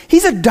here,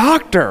 he's a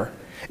doctor.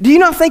 Do you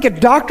not think a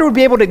doctor would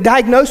be able to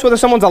diagnose whether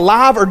someone's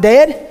alive or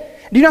dead?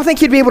 Do you not think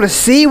he'd be able to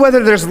see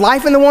whether there's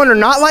life in the one or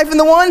not life in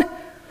the one?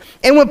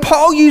 And when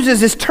Paul uses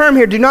this term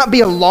here, do not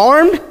be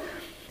alarmed,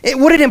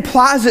 what it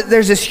implies that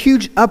there's this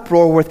huge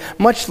uproar with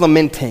much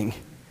lamenting.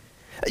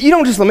 You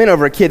don't just lament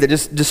over a kid that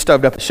just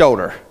stubbed up his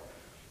shoulder.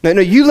 No,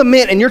 you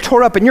lament and you're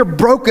tore up and you're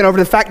broken over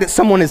the fact that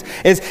someone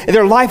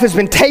their life has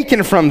been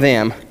taken from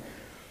them.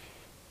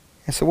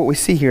 And so what we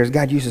see here is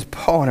God uses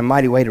Paul in a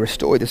mighty way to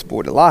restore this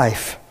boy to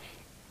life.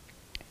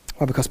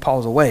 Well, because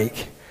Paul's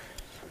awake.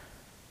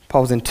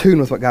 Paul was in tune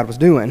with what God was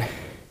doing.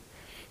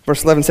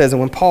 Verse 11 says, and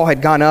when Paul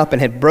had gone up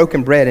and had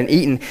broken bread and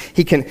eaten,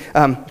 he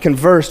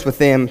conversed with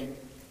them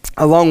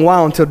a long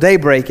while until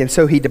daybreak, and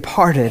so he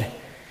departed.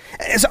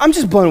 And so I'm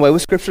just blown away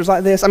with scriptures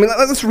like this. I mean,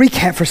 let's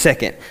recap for a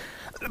second.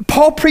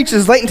 Paul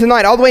preaches late into the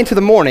night, all the way into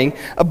the morning.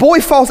 A boy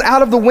falls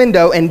out of the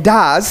window and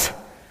dies.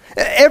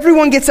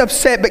 Everyone gets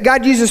upset, but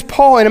God uses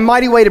Paul in a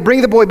mighty way to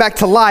bring the boy back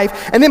to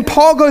life. And then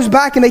Paul goes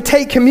back and they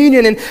take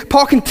communion, and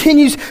Paul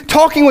continues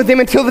talking with them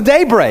until the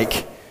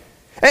daybreak,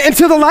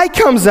 until the light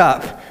comes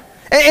up.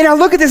 And I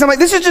look at this, I'm like,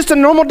 this is just a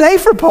normal day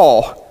for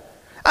Paul.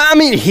 I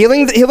mean,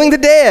 healing the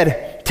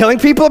dead, telling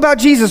people about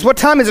Jesus. What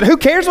time is it? Who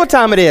cares what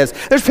time it is?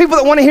 There's people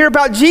that want to hear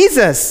about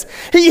Jesus.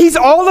 He's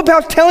all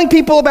about telling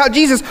people about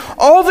Jesus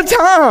all the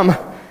time.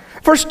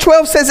 Verse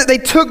 12 says that they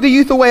took the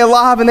youth away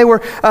alive, and they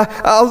were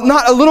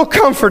not a little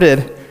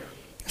comforted.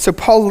 So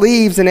Paul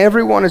leaves, and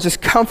everyone is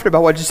just comforted by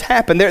what just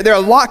happened. They're a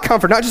lot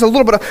comforted, not just a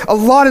little, but a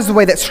lot is the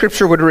way that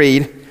scripture would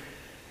read.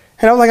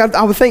 And I was like,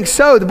 I would think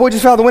so. The boy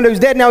just fell out the window, he's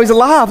dead, now he's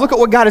alive. Look at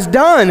what God has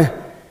done.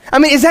 I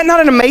mean, is that not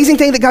an amazing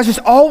thing that God's just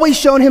always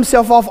showing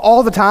himself off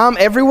all the time,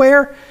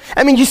 everywhere?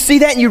 I mean, you see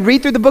that and you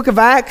read through the book of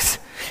Acts.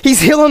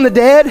 He's healing the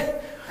dead.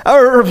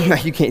 Or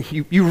you can't,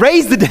 you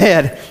raise the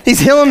dead. He's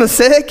healing the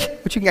sick,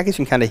 which I guess you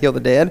can kind of heal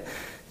the dead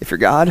if you're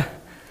God.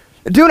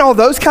 Doing all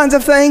those kinds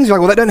of things. You're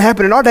like, well, that doesn't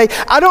happen in our day.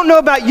 I don't know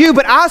about you,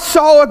 but I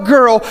saw a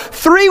girl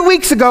 3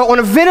 weeks ago on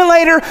a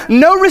ventilator,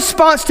 no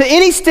response to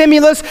any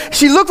stimulus.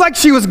 She looked like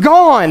she was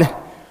gone.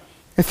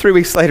 And 3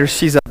 weeks later,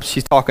 she's up.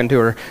 She's talking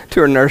to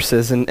her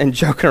nurses and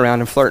joking around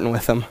and flirting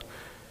with them.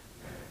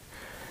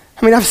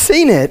 I mean, I've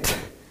seen it.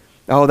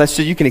 Oh, that's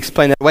just, you can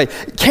explain that away.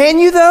 Can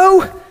you,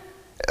 though?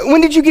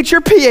 When did you get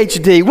your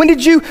PhD? When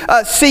did you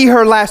see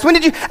her last? When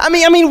did you, I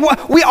mean,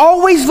 we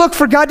always look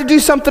for God to do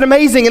something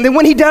amazing, and then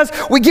when he does,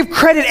 we give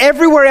credit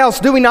everywhere else,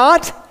 do we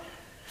not?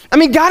 I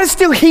mean, God is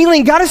still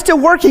healing. God is still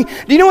working.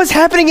 Do you know what's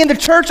happening in the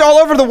church all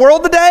over the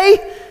world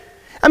today?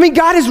 I mean,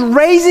 God is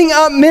raising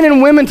up men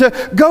and women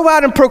to go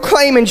out and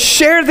proclaim and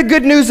share the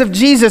good news of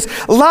Jesus.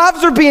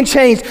 Lives are being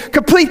changed.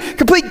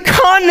 Complete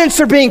continents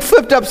are being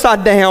flipped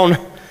upside down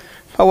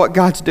by what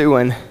God's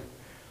doing.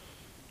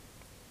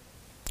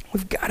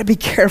 We've got to be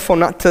careful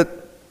not to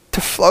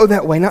flow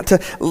that way, not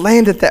to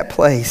land at that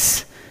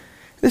place.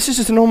 This is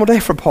just a normal day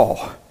for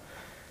Paul.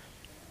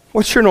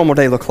 What's your normal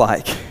day look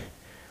like?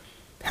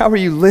 How are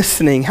you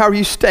listening? How are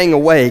you staying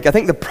awake? I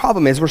think the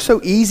problem is we're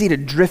so easy to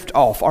drift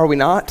off, are we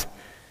not?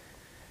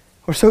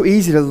 We're so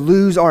easy to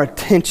lose our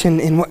attention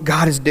in what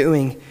God is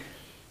doing.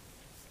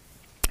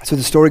 So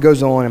the story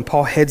goes on, and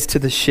Paul heads to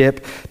the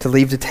ship to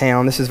leave the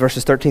town. This is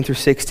verses 13 through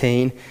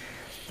 16.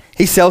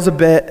 He sails a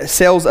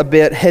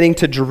bit, heading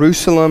to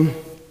Jerusalem,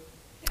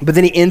 but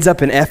then he ends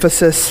up in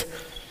Ephesus.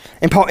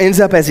 And Paul ends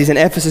up, as he's in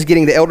Ephesus,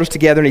 getting the elders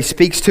together, and he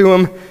speaks to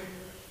them.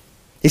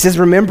 He says,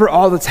 remember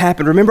all that's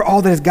happened. Remember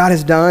all that God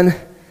has done.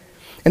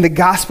 And the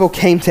gospel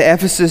came to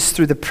Ephesus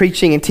through the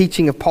preaching and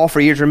teaching of Paul for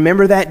years.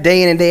 Remember that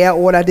day in and day out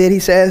what I did, he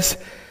says.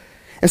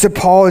 And so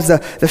Paul is the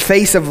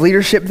face of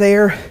leadership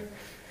there.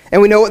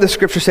 And we know what the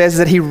scripture says is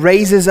that he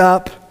raises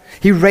up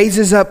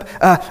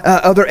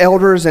other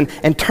elders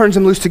and turns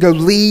them loose to go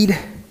lead.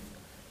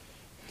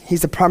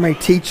 He's the primary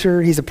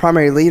teacher. He's the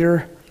primary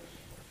leader.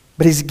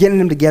 But he's getting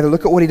them together.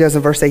 Look at what he does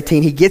in verse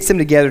 18. He gets them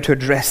together to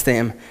address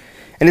them.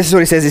 And this is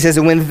what he says. He says,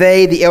 and when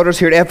the elders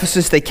here at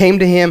Ephesus, they came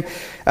to him,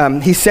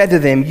 he said to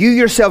them, you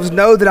yourselves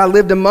know that I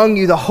lived among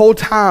you the whole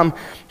time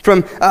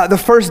from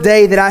the first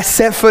day that I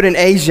set foot in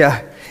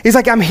Asia. He's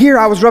like, I'm here.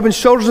 I was rubbing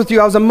shoulders with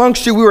you. I was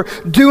amongst you. We were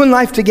doing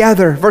life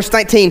together. Verse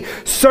 19,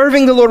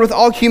 serving the Lord with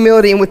all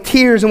humility and with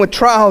tears and with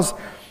trials,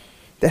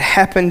 that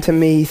happened to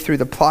me through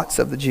the plots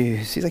of the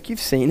Jews. He's like, you've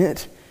seen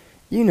it.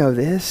 You know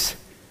this.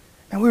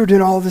 And we were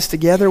doing all of this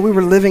together. We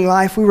were living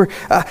life. We were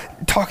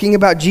talking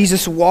about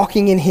Jesus,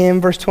 walking in him.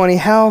 Verse 20,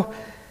 how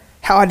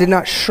I did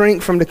not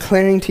shrink from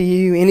declaring to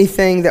you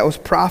anything that was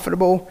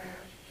profitable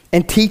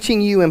and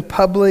teaching you in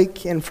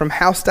public and from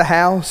house to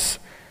house,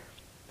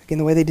 again,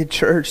 the way they did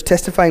church,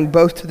 testifying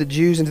both to the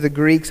Jews and to the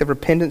Greeks of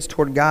repentance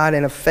toward God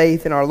and of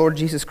faith in our Lord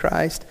Jesus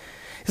Christ.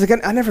 He's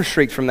like, I never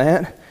shrieked from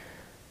that.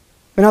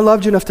 And I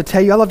loved you enough to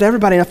tell you. I loved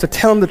everybody enough to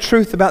tell them the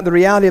truth about the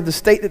reality of the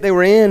state that they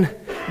were in,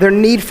 their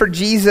need for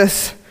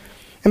Jesus.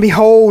 And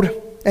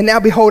now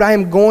behold, I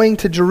am going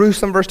to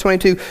Jerusalem, verse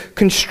 22,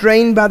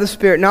 constrained by the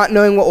Spirit, not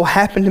knowing what will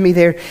happen to me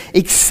there,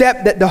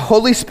 except that the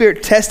Holy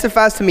Spirit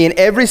testifies to me in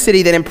every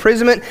city that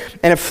imprisonment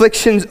and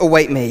afflictions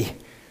await me.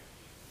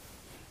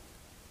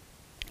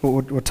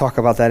 We'll talk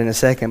about that in a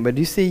second, but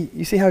do you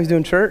see how he's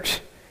doing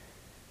church?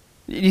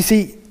 Do you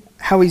see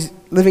how he's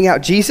living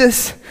out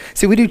Jesus?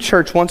 See, we do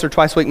church once or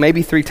twice a week,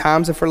 maybe 3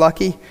 times if we're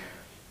lucky.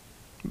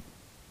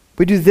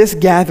 We do this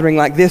gathering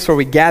like this where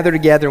we gather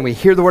together and we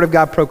hear the word of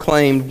God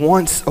proclaimed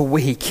once a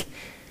week.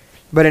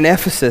 But in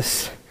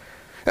Ephesus,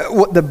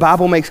 what the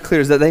Bible makes clear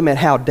is that they met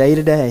how? Day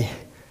to day.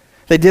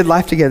 They did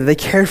life together. They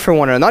cared for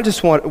one another, not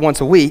just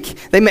once a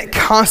week. They met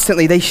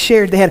constantly. They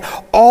shared. They had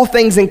all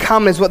things in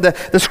common is what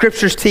the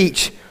scriptures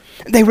teach.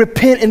 They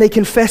repent and they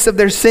confess of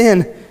their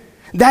sin.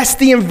 That's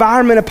the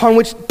environment upon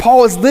which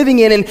Paul is living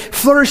in and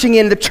flourishing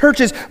in. The church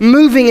is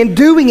moving and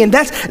doing, and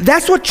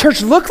that's what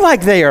church looked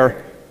like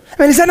there.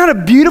 I mean, is that not a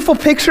beautiful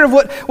picture of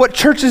what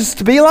church is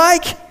to be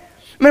like? I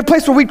mean, a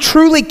place where we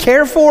truly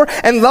care for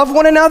and love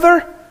one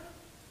another?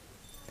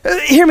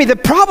 Hear me, the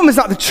problem is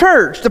not the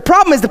church. The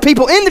problem is the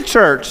people in the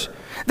church.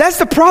 That's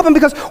the problem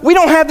because we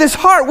don't have this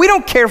heart. We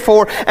don't care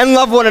for and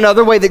love one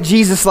another the way that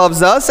Jesus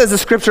loves us, as the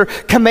scripture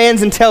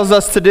commands and tells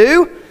us to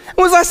do.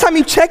 When was the last time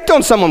you checked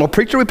on someone? Well,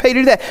 preacher, we pay you to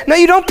do that. No,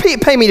 you don't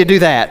pay me to do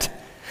that.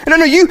 No,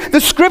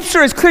 the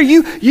scripture is clear.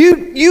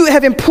 You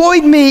have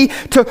employed me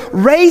to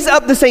raise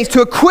up the saints,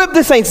 to equip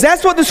the saints.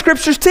 That's what the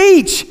scriptures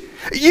teach.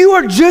 You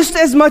are just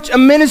as much a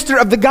minister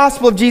of the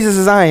gospel of Jesus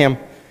as I am.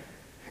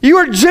 You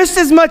are just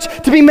as much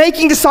to be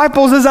making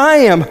disciples as I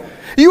am.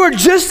 You are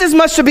just as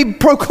much to be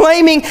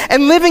proclaiming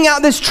and living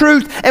out this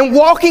truth and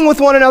walking with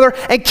one another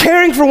and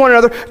caring for one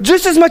another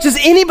just as much as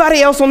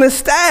anybody else on this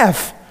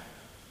staff.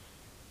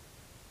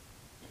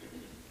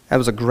 That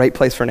was a great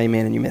place for an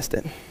amen and you missed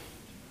it.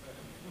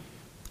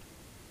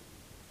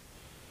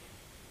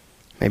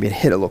 Maybe it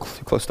hit a little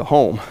too close to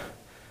home.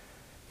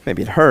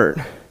 Maybe it hurt.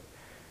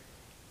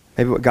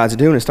 Maybe what God's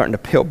doing is starting to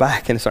peel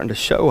back and starting to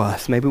show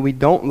us. Maybe we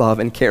don't love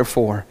and care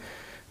for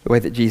the way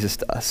that Jesus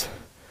does.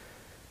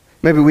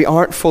 Maybe we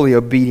aren't fully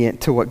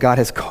obedient to what God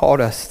has called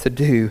us to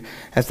do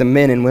as the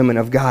men and women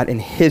of God in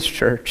his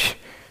church.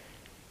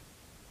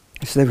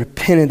 So they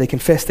repented, they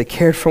confessed, they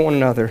cared for one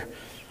another.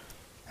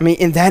 I mean,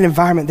 in that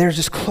environment, there's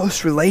just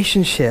close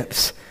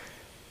relationships.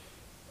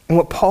 And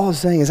what Paul is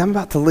saying is, I'm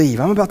about to leave.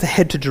 I'm about to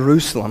head to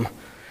Jerusalem.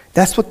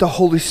 That's what the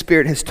Holy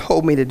Spirit has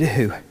told me to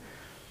do.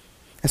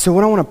 And so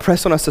what I want to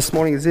press on us this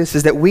morning is this,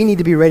 is that we need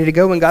to be ready to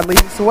go when God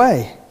leads us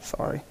away.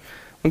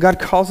 When God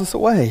calls us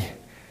away.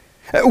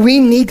 We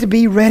need to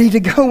be ready to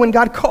go when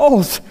God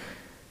calls.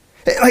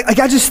 Like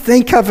I just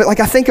think of it,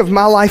 like I think of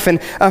my life, and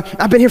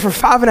I've been here for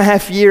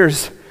 5.5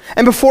 years.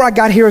 And before I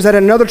got here, I was at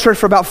another church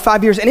for about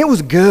 5 years, and it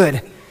was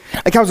good.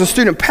 Like I was a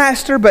student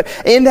pastor, but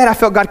in that I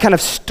felt God kind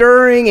of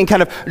stirring and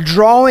kind of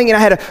drawing, and I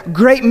had a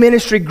great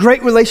ministry,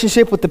 great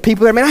relationship with the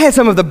people there. Man, I had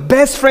some of the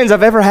best friends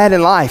I've ever had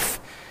in life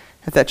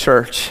at that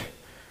church.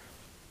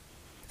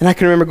 And I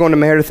can remember going to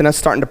Meredith and us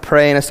starting to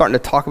pray and us starting to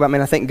talk about,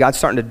 man, I think God's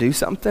starting to do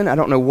something. I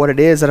don't know what it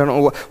is. I don't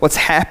know what's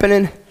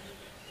happening.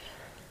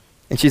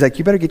 And she's like,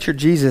 you better get your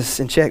Jesus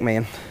in check,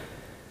 man.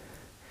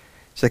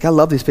 She's like, I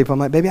love these people. I'm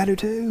like, baby, I do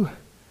too.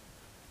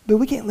 But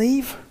we can't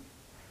leave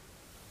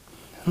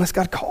unless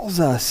God calls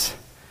us,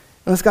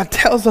 unless God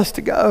tells us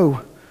to go.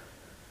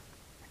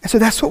 And so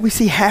that's what we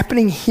see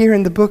happening here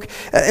in the book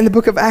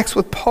of Acts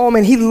with Paul.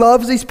 Man, he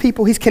loves these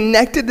people. He's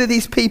connected to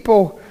these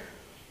people.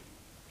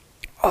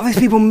 All these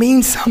people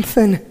mean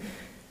something.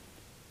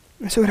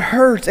 And so it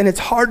hurts and it's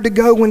hard to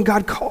go when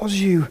God calls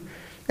you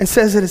and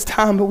says that it's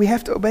time, but we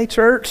have to obey,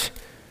 church.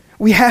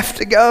 We have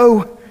to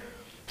go.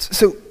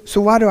 So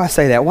why do I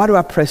say that? Why do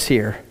I press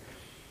here?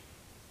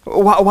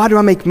 Why do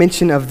I make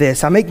mention of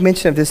this? I make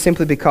mention of this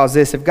simply because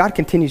if God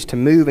continues to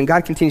move and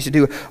God continues to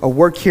do a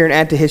work here and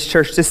add to his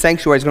church, this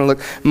sanctuary is going to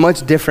look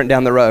much different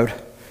down the road.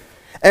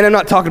 And I'm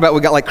not talking about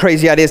we got like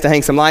crazy ideas to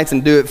hang some lights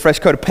and do a fresh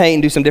coat of paint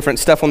and do some different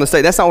stuff on the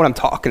stage. That's not what I'm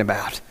talking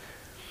about.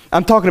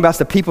 I'm talking about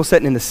the people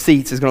sitting in the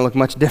seats is going to look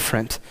much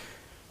different.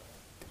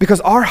 Because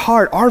our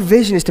heart, our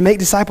vision is to make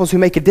disciples who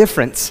make a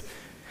difference.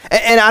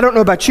 And I don't know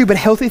about you, but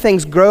healthy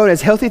things grow, and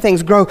as healthy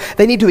things grow,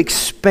 they need to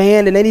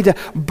expand, and they need to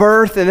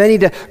birth, and they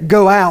need to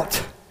go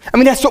out. I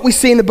mean, that's what we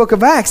see in the book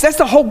of Acts. That's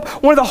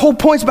one of the whole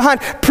points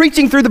behind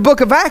preaching through the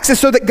book of Acts is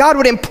so that God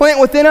would implant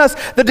within us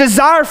the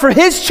desire for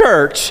his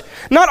church.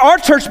 Not our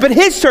church, but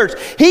his church.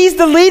 He's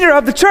the leader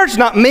of the church,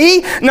 not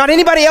me, not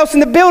anybody else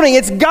in the building.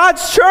 It's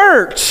God's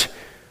church.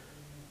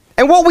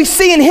 And what we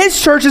see in his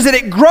church is that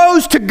it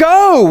grows to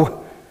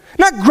go.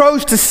 Not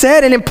grows to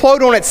set and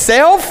implode on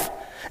itself.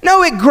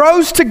 No, it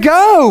grows to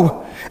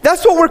go.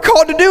 That's what we're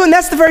called to do, and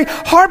that's the very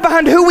heart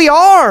behind who we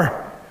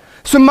are.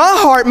 So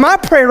my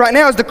prayer right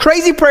now is the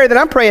crazy prayer that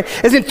I'm praying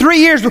is in 3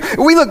 years,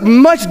 we look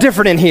much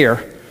different in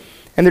here.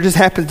 And there just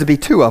happens to be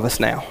 2 of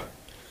us now.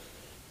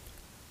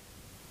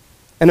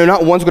 And they're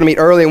not one's going to meet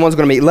early and one's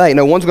going to meet late.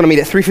 No, one's going to meet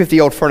at 350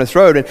 Old Furnace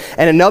Road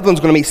and another one's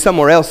going to meet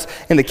somewhere else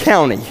in the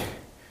county.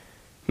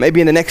 Maybe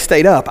in the next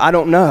state up. I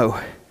don't know.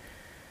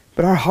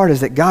 But our heart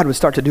is that God would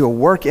start to do a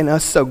work in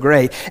us so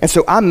great. And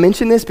so I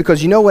mention this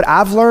because you know what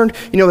I've learned?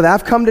 You know what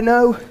I've come to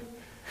know?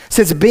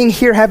 Since being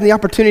here, having the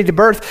opportunity to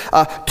birth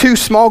 2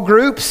 small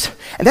groups,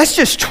 and that's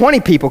just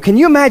 20 people. Can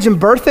you imagine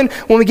birthing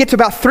when we get to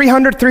about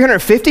 300,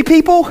 350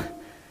 people?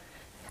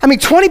 I mean,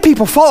 20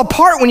 people fall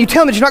apart when you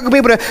tell them that you're not going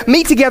to be able to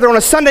meet together on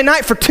a Sunday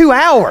night for 2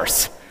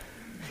 hours.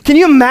 Can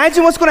you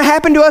imagine what's going to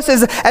happen to us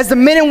as the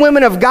men and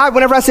women of God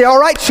whenever I say, all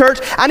right, church,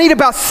 I need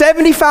about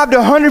 75 to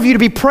 100 of you to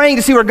be praying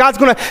to see where God's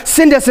going to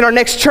send us in our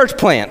next church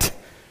plant?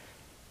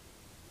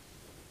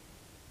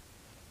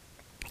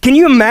 Can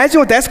you imagine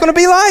what that's going to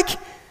be like?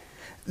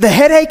 The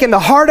headache and the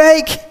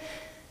heartache.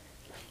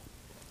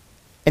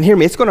 And hear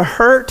me, it's going to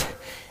hurt,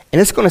 and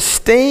it's going to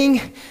sting,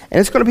 and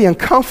it's going to be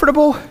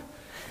uncomfortable.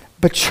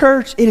 But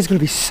church, it is going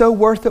to be so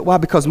worth it. Why?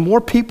 Because more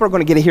people are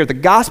going to get to hear the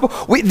gospel.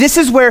 This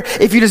is where,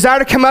 if you desire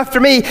to come after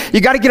me, you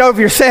got to get over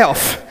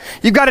yourself.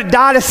 You've got to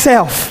die to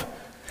self.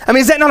 I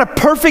mean, is that not a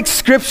perfect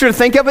scripture to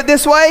think of it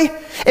this way?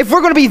 If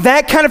we're going to be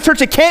that kind of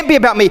church, it can't be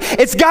about me.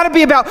 It's got to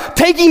be about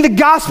taking the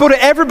gospel to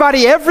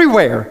everybody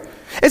everywhere.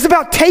 It's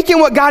about taking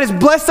what God has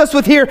blessed us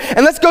with here,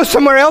 and let's go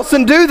somewhere else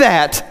and do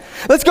that.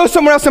 Let's go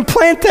somewhere else and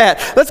plant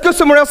that. Let's go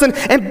somewhere else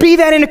and be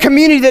that in a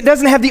community that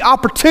doesn't have the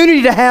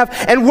opportunity to have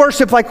and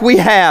worship like we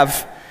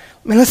have.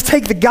 I mean, let's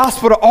take the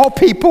gospel to all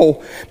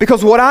people,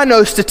 because what I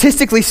know,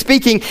 statistically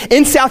speaking,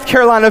 in South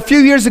Carolina a few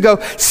years ago,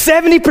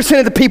 70%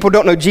 of the people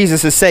don't know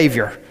Jesus as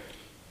Savior.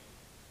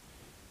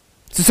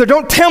 So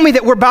don't tell me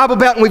that we're Bible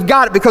Belt and we've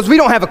got it, because we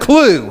don't have a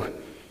clue.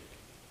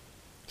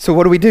 So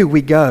what do?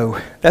 We go.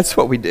 That's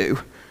what we do.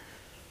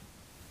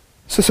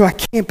 So I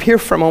camp here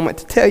for a moment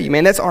to tell you,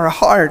 man, that's our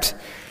heart.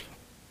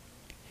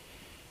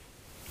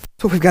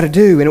 That's what we've got to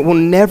do, and we'll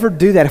never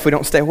do that if we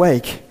don't stay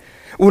awake.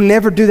 We'll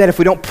never do that if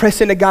we don't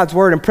press into God's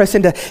word and press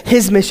into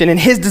his mission and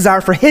his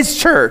desire for his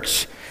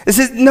church. This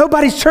is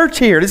nobody's church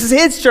here. This is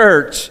his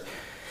church.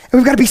 And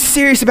we've got to be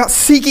serious about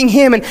seeking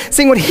him and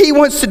seeing what he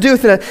wants to do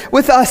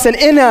with us and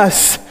in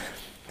us.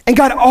 And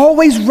God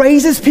always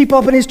raises people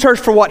up in his church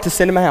for what? To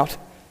send them out.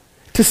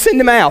 To send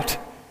them out.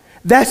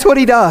 That's what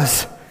he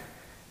does.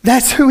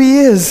 That's who he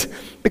is,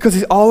 because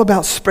he's all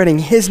about spreading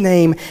his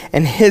name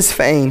and his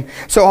fame.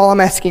 So all I'm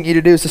asking you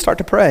to do is to start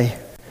to pray,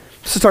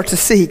 to start to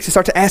seek, to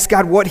start to ask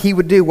God what he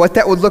would do, what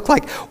that would look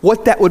like,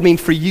 what that would mean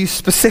for you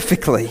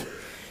specifically.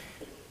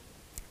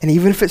 And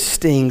even if it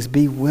stings,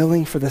 be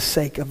willing for the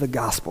sake of the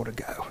gospel to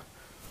go.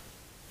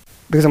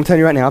 Because I'm telling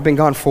you right now, I've been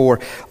gone for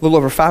a little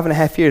over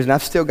 5.5 years, and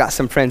I've still got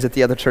some friends at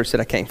the other church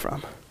that I came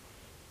from.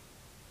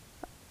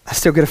 I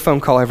still get a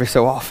phone call every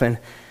so often.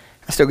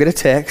 I still get a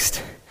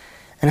text.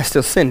 And I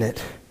still send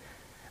it.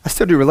 I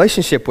still do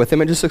relationship with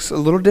them. It just looks a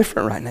little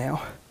different right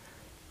now.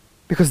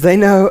 Because they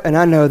know and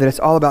I know that it's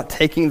all about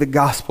taking the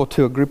gospel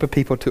to a group of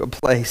people, to a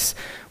place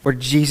where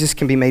Jesus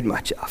can be made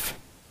much of.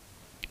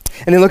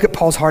 And then look at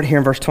Paul's heart here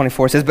in verse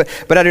 24. It says,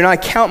 but I do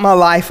not count my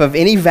life of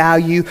any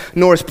value,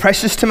 nor as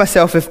precious to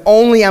myself, if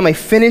only I may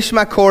finish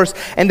my course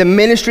and the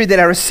ministry that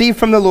I received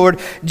from the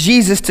Lord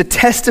Jesus to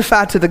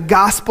testify to the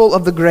gospel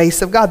of the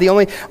grace of God. The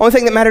only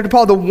thing that mattered to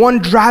Paul, the one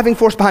driving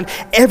force behind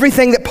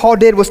everything that Paul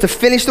did, was to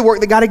finish the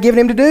work that God had given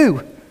him to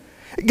do.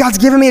 God's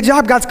given me a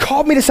job. God's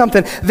called me to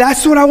something.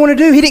 That's what I want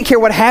to do. He didn't care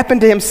what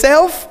happened to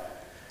himself.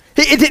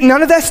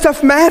 None of that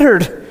stuff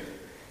mattered.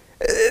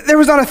 There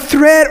was not a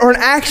threat or an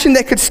action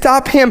that could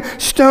stop him,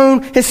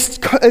 stone his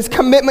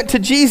commitment to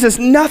Jesus.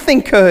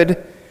 Nothing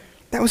could.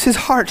 That was his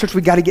heart. Church,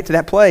 we got to get to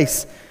that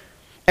place.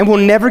 And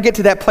we'll never get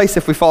to that place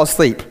if we fall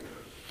asleep.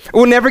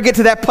 We'll never get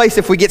to that place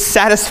if we get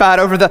satisfied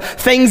over the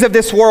things of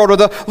this world, or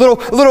the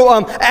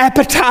little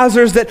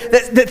appetizers,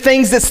 that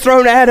things that's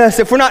thrown at us.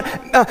 If we're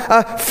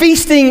not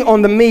feasting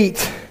on the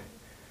meat,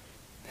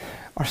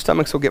 our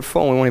stomachs will get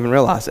full and we won't even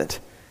realize it.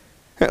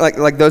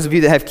 Like those of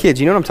you that have kids,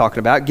 you know what I'm talking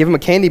about. Give them a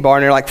candy bar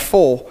and they're like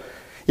full.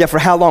 Yeah, for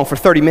how long? For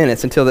 30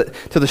 minutes until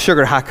the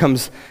sugar high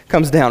comes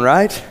down,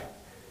 right?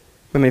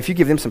 I mean, if you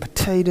give them some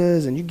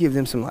potatoes and you give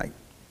them some like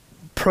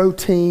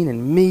protein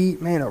and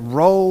meat, man, a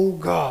roll,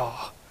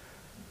 God.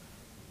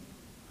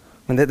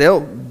 And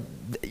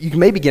you can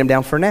maybe get them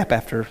down for a nap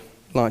after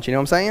lunch, you know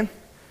what I'm saying?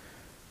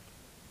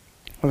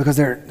 Well, because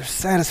they're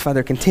satisfied,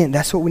 they're content.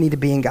 That's what we need to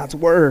be in God's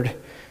word.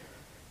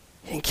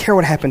 He didn't care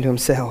what happened to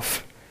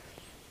himself.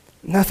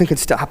 Nothing could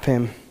stop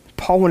him.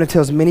 Paul wanted to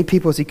tell as many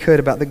people as he could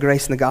about the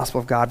grace and the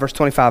gospel of God. Verse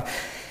 25,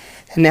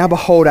 and now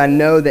behold, I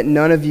know that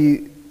none of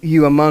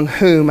you among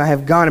whom I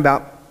have gone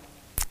about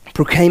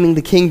proclaiming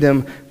the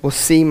kingdom will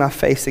see my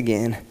face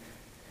again.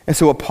 And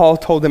so what Paul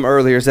told them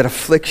earlier is that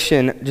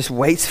affliction just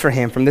waits for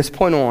him from this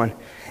point on.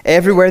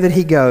 Everywhere that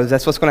he goes,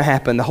 that's what's going to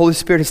happen. The Holy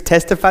Spirit has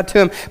testified to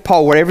him,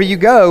 Paul, wherever you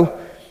go,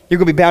 you're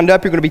going to be bound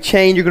up, you're going to be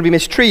chained, you're going to be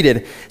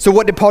mistreated. So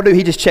what did Paul do?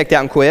 He just checked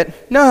out and quit?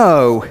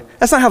 No,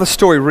 that's not how the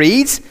story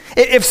reads.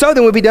 If so,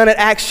 then we'd be done at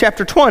Acts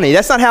chapter 20.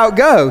 That's not how it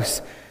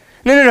goes.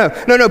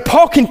 No.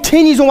 Paul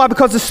continues on. Why?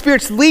 Because the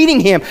Spirit's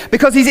leading him,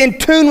 because he's in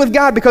tune with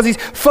God, because he's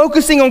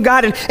focusing on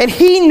God, and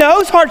he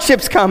knows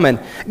hardship's coming.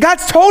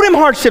 God's told him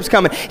hardship's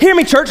coming. Hear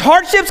me, church,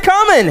 hardship's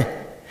coming.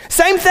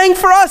 Same thing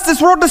for us.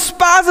 This world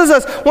despises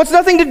us, wants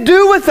nothing to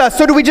do with us.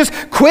 So do we just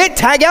quit,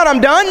 tag out,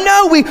 I'm done?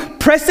 No, we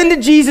press into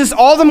Jesus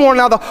all the more.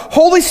 Now the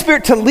Holy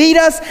Spirit to lead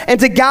us and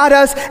to guide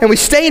us, and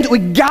we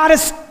gotta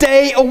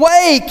stay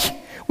awake.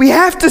 We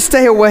have to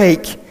stay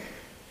awake.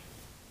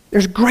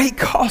 There's great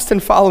cost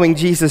in following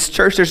Jesus,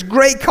 church. There's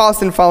great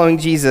cost in following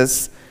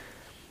Jesus.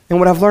 And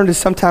what I've learned is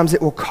sometimes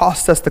it will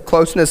cost us the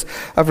closeness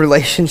of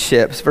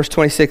relationships. Verse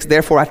 26,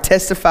 therefore I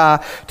testify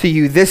to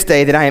you this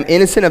day that I am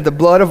innocent of the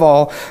blood of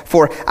all,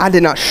 for I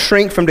did not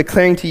shrink from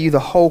declaring to you the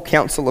whole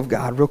counsel of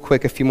God. Real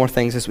quick, a few more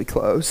things as we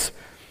close.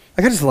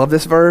 I just love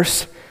this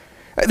verse.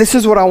 This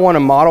is what I want to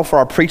model for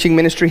our preaching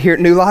ministry here at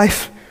New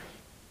Life.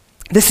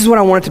 This is what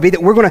I want it to be,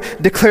 that we're going to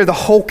declare the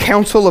whole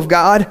counsel of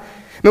God.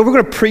 We're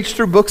going to preach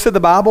through books of the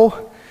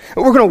Bible.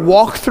 We're going to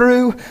walk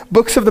through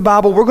books of the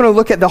Bible. We're going to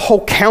look at the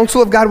whole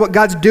counsel of God, what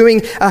God's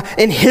doing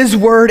in His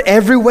Word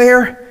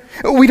everywhere.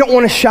 We don't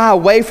want to shy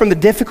away from the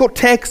difficult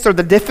texts or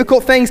the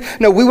difficult things.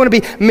 No, we want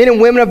to be men and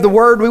women of the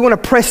Word. We want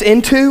to press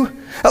into.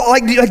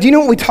 Do you know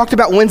what we talked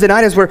about Wednesday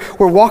night as we're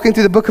walking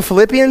through the book of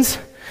Philippians?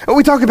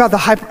 We talked about the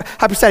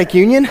hypostatic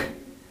union.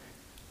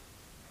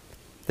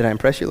 Did I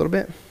impress you a little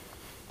bit?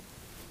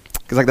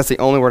 Because that's the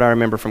only word I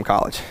remember from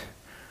college.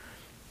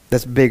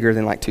 That's bigger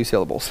than 2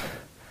 syllables.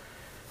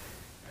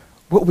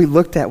 What we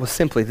looked at was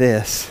simply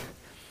this,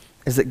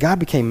 is that God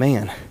became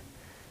man.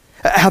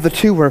 How the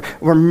two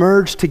were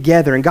merged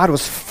together, and God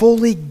was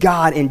fully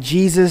God in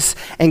Jesus,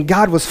 and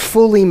God was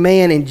fully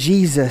man in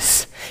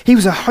Jesus. He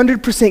was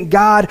 100%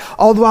 God,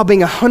 all the while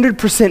being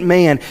 100%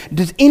 man.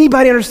 Does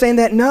anybody understand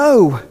that?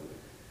 No.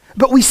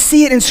 But we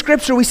see it in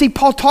Scripture. We see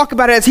Paul talk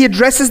about it as he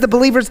addresses the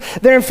believers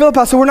there in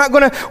Philippi. So we're not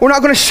going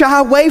to shy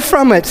away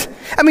from it.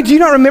 Do you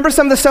not remember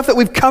some of the stuff that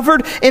we've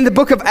covered in the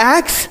book of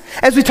Acts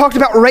as we talked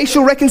about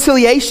racial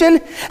reconciliation?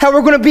 How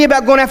we're going to be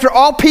about going after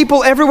all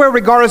people everywhere,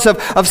 regardless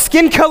of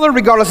skin color,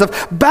 regardless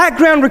of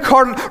background,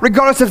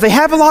 regardless if they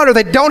have a lot or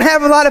they don't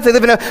have a lot, if they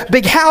live in a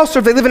big house or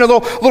if they live in a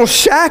little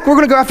shack. We're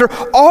going to go after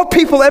all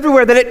people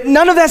everywhere.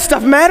 None of that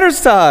stuff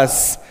matters to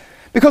us.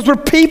 Because we're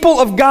people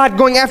of God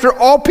going after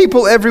all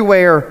people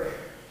everywhere.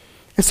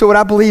 And so what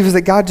I believe is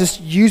that God just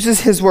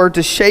uses His Word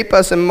to shape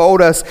us and mold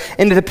us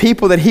into the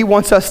people that He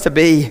wants us to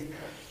be.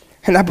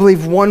 And I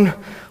believe one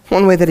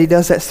way that He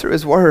does that is through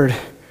His Word.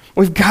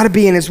 We've got to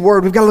be in His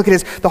Word. We've got to look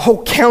at the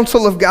whole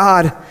counsel of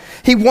God.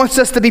 He wants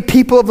us to be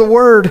people of the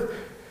Word.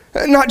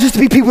 Not just to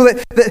be people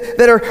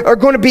that are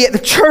going to be at the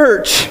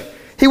church.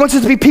 He wants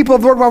us to be people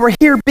of the Word while we're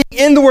here,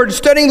 being in the Word,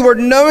 studying the Word,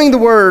 knowing the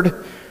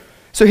Word.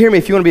 So hear me,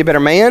 if you want to be a better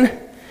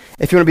man,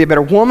 if you want to be a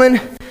better woman,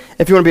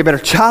 if you want to be a better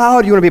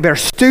child, you want to be a better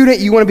student,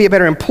 you want to be a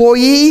better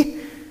employee,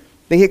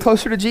 then get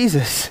closer to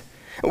Jesus.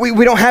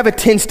 We don't have a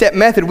 10-step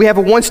method. We have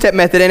a 1-step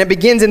method, and it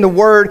begins in the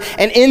Word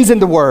and ends in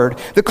the Word.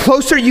 The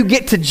closer you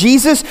get to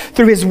Jesus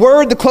through His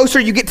Word, the closer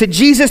you get to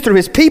Jesus through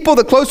His people,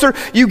 the closer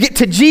you get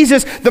to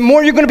Jesus, the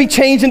more you're going to be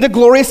changed into the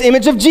glorious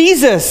image of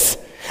Jesus.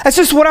 That's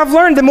just what I've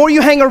learned. The more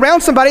you hang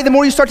around somebody, the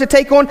more you start to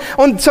take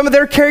on some of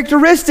their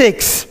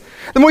characteristics.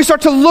 The more you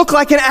start to look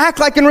like and act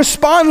like and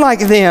respond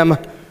like them.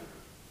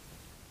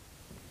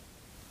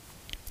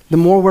 The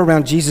more we're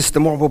around Jesus,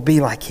 the more we'll be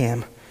like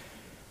Him.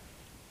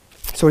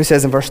 So what He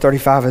says in verse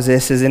 35 is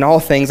this, is in all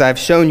things I have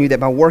shown you that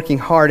by working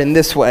hard in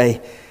this way.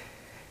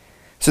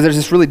 So there's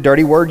this really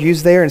dirty word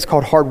used there, and it's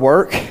called hard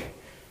work.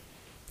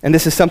 And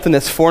this is something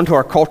that's foreign to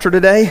our culture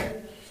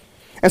today.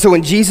 And so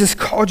when Jesus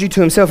called you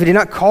to Himself, He did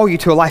not call you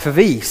to a life of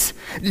ease.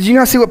 Did you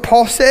not see what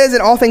Paul says?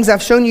 In all things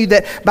I've shown you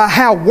that by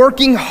how?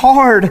 Working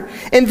hard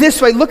in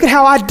this way. Look at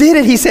how I did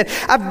it, he said.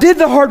 I did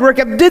the hard work.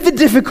 I did the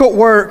difficult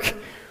work.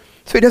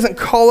 So He doesn't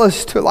call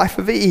us to a life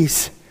of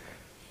ease.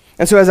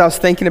 And so as I was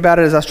thinking about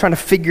it, as I was trying to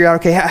figure out,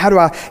 okay, how do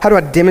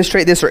I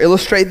demonstrate this or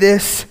illustrate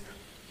this?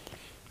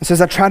 And so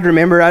as I tried to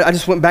remember, I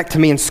just went back to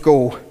me in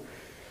school.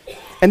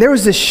 And there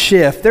was this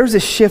shift. There was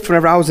this shift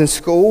whenever I was in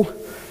school.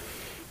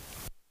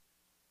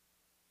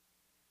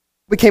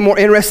 I became more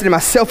interested in my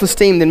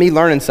self-esteem than me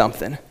learning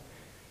something.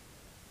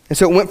 And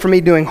so it went from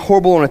me doing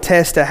horrible on a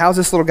test to how's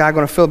this little guy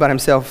going to feel about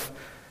himself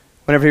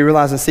whenever he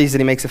realizes and sees that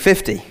he makes a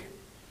 50.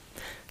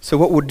 So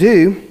what we'll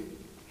do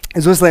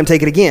is we'll just let him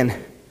take it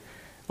again.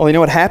 Well, you know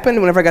what happened?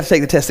 Whenever I got to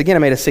take the test again, I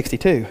made a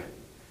 62.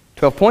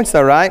 12 points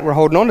though, right? We're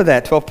holding on to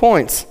that, 12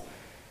 points.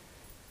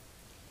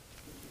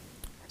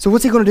 So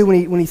what's he going to do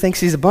when he thinks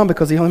he's a bum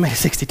because he only made a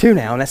 62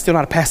 now, and that's still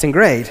not a passing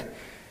grade?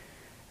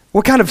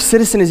 What kind of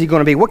citizen is he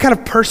going to be? What kind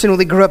of person will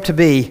he grow up to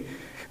be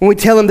when we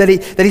tell him that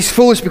he's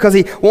foolish because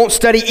he won't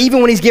study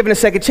even when he's given a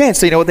second chance?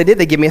 So you know what they did?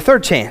 They give me a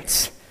third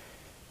chance.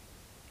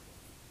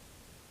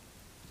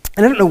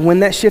 And I don't know when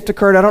that shift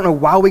occurred. I don't know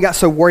why we got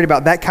so worried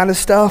about that kind of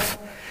stuff.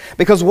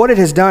 Because what it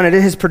has done, it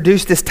has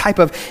produced this type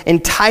of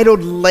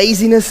entitled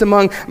laziness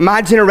among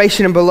my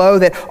generation and below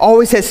that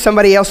always has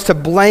somebody else to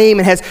blame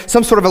and has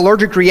some sort of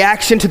allergic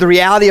reaction to the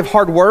reality of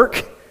hard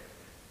work.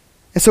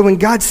 And so when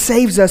God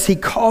saves us, he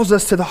calls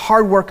us to the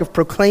hard work of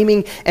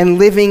proclaiming and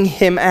living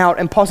him out.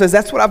 And Paul says,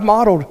 that's what I've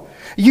modeled.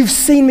 You've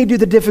seen me do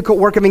the difficult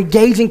work of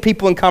engaging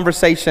people in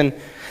conversation,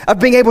 of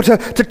being able to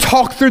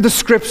talk through the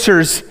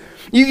scriptures.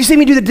 You see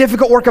me do the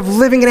difficult work of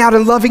living it out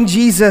and loving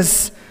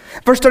Jesus.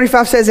 Verse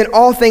 35 says, in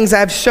all things I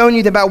have shown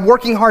you that by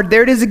working hard,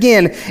 there it is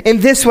again, in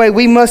this way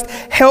we must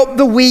help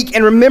the weak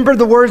and remember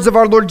the words of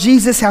our Lord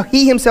Jesus, how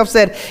he himself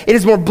said, it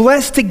is more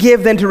blessed to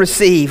give than to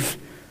receive.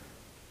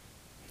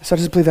 So I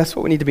just believe that's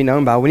what we need to be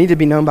known by. We need to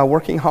be known by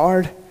working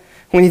hard.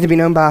 We need to be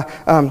known by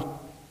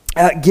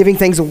giving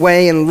things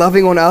away and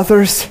loving on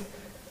others.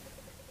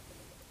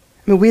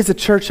 I mean, we as a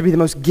church should be the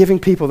most giving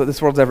people that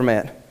this world's ever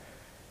met.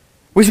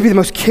 We should be the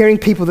most caring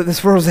people that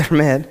this world's ever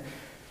met.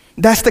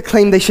 That's the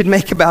claim they should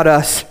make about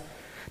us.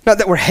 Not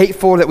that we're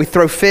hateful, or that we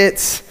throw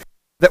fits,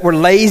 that we're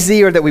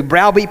lazy, or that we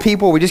browbeat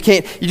people. You just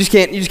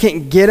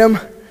can't get them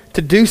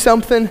to do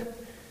something.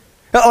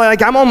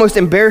 Like, I'm almost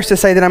embarrassed to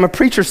say that I'm a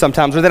preacher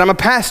sometimes, or that I'm a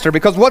pastor,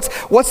 because what's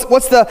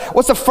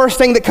the first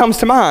thing that comes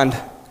to mind?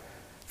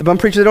 The bum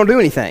preacher that don't do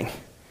anything.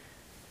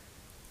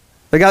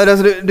 The guy that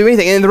doesn't do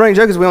anything. And the running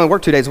joke is we only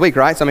work 2 days a week,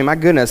 right? So I mean, my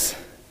goodness,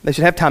 they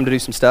should have time to do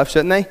some stuff,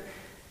 shouldn't they?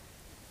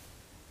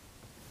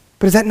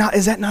 But is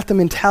that not the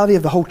mentality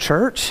of the whole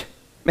church?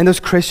 Man,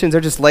 those Christians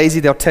are just lazy.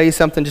 They'll tell you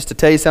something just to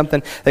tell you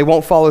something they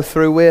won't follow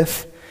through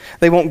with.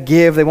 They won't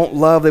give, they won't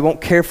love, they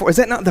won't care for. Is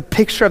that not the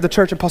picture of the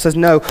church? And Paul says,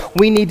 no,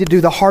 we need to do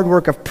the hard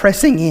work of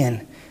pressing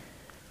in.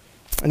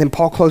 And then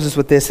Paul closes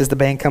with this as the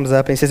band comes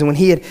up. And he says, and when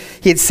he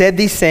had said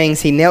these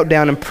things, he knelt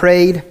down and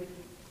prayed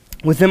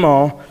with them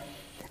all.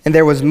 And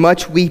there was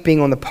much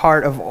weeping on the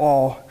part of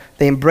all.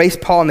 They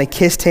embraced Paul and they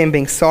kissed him,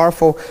 being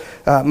sorrowful,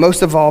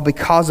 most of all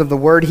because of the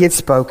word he had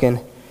spoken,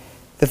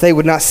 that they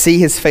would not see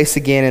his face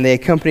again, and they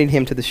accompanied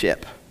him to the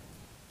ship.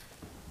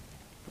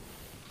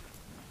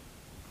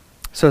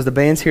 So as the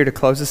band's here to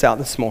close us out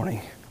this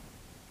morning,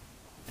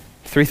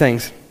 3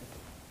 things.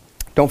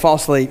 Don't fall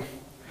asleep.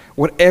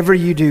 Whatever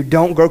you do,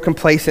 don't grow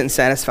complacent and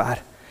satisfied.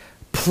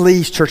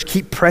 Please, church,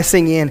 keep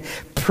pressing in.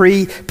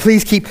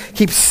 Please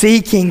keep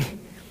seeking.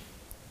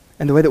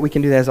 And the way that we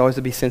can do that is always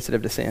to be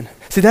sensitive to sin.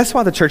 See, that's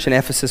why the church in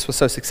Ephesus was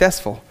so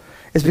successful,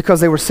 is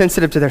because they were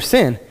sensitive to their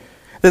sin.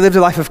 They lived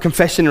a life of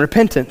confession and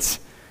repentance.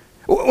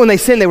 When they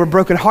sinned, they were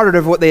brokenhearted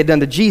over what they had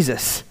done to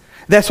Jesus.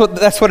 That's what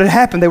had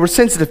happened. They were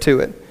sensitive to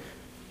it.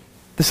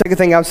 The second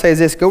thing I would say is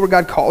this: go where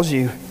God calls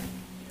you.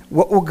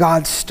 What will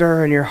God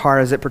stir in your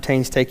heart as it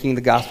pertains to taking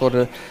the gospel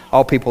to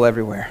all people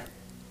everywhere?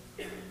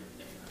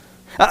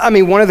 I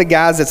mean, one of the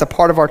guys that's a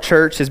part of our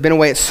church has been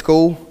away at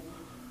school.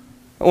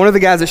 One of the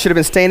guys that should have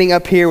been standing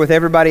up here with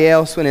everybody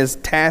else in his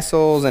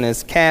tassels and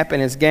his cap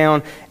and his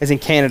gown is in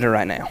Canada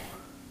right now.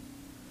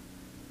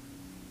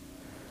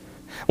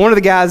 One of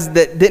the guys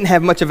that didn't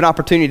have much of an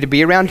opportunity to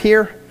be around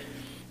here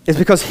is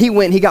because he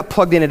went and he got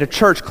plugged in at a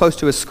church close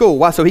to his school.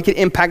 Why? So he could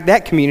impact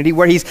that community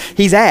where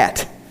he's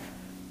at.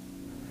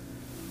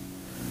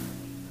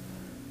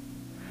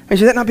 And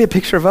should that not be a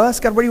picture of us?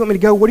 God, where do you want me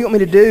to go? What do you want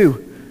me to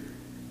do?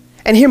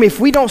 And hear me, if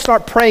we don't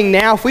start praying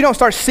now, if we don't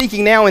start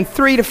seeking now in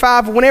 3 to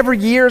 5, whenever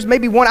years,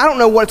 maybe 1, I don't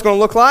know what it's going to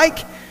look like.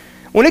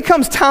 When it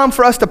comes time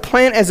for us to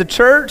plant as a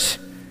church,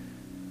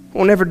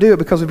 we'll never do it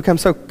because we become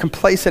so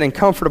complacent and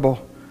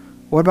comfortable.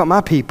 What about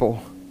my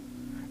people?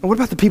 And what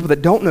about the people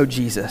that don't know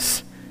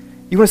Jesus?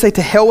 You want to say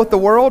to hell with the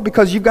world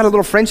because you've got a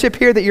little friendship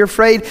here that you're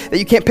afraid that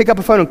you can't pick up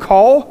a phone and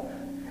call,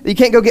 that you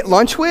can't go get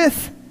lunch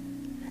with,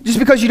 just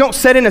because you don't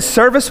sit in a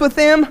service with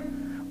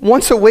them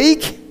once a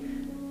week?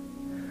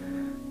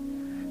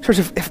 Church,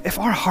 if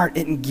our heart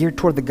isn't geared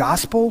toward the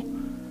gospel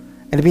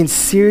and to being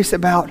serious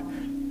about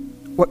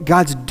what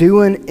God's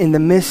doing in the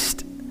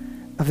midst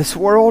of this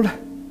world,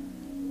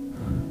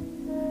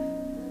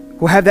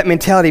 we'll have that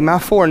mentality, my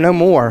 4, no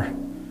more.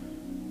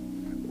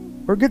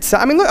 We're good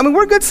size.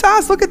 We're good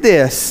size. Look at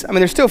this.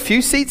 There's still a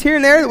few seats here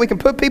and there that we can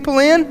put people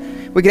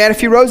in. We can add a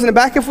few rows in the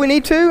back if we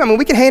need to.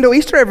 We can handle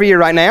Easter every year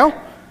right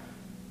now.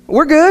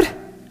 We're good.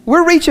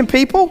 We're reaching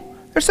people.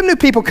 There's some new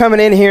people coming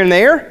in here and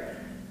there.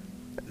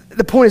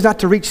 The point is not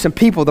to reach some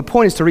people. The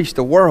point is to reach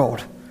the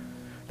world.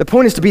 The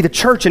point is to be the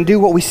church and do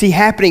what we see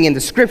happening in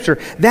the scripture.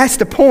 That's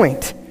the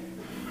point.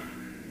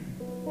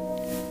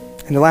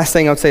 And the last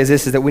thing I would say is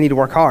this, is that we need to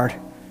work hard.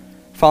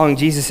 Following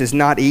Jesus is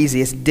not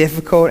easy. It's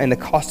difficult and the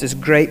cost is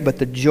great, but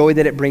the joy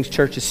that it brings,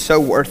 church, is so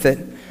worth it.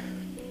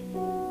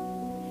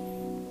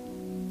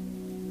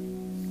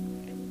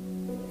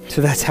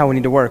 So that's how we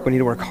need to work. We need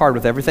to work hard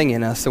with everything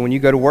in us. So when you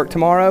go to work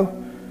tomorrow,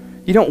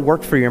 you don't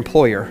work for your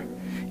employer.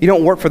 You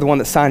don't work for the one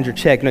that signed your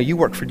check. No, you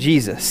work for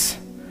Jesus.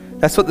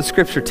 That's what the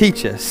scripture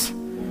teaches.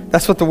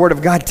 That's what the word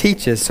of God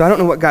teaches. So I don't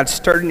know what God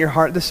stirred in your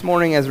heart this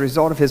morning as a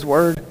result of his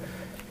word.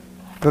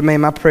 But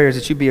man, my prayer is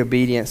that you be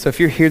obedient. So if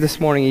you're here this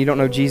morning and you don't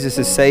know Jesus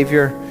as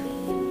Savior,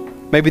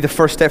 maybe the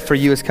first step for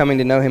you is coming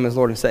to know him as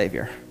Lord and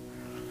Savior.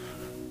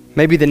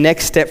 Maybe the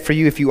next step for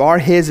you, if you are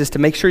his, is to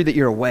make sure that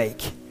you're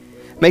awake.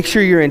 Make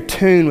sure you're in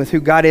tune with who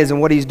God is and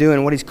what he's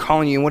doing, what he's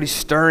calling you, and what he's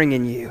stirring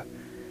in you.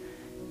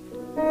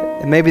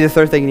 And maybe the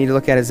third thing you need to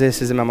look at is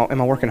this, am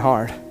I working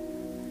hard?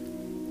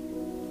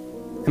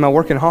 Am I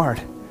working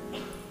hard?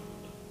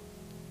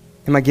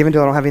 Am I giving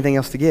till I don't have anything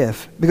else to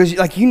give?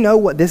 Because you know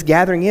what this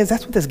gathering is.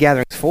 That's what this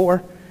gathering is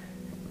for.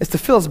 It's to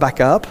fill us back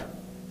up.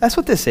 That's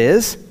what this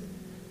is.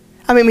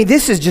 I mean,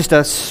 this is just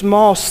a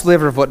small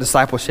sliver of what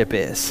discipleship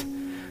is.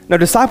 No,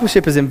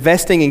 discipleship is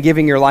investing and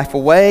giving your life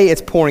away.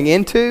 It's pouring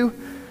into.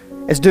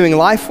 It's doing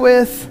life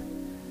with.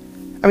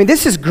 I mean,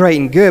 this is great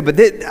and good, but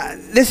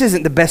this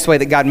isn't the best way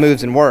that God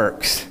moves and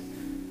works.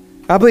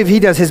 I believe he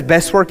does his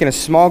best work in a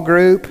small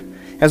group,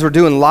 as we're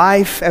doing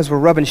life, as we're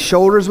rubbing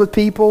shoulders with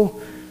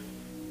people.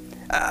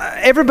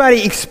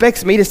 Everybody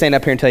expects me to stand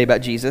up here and tell you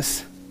about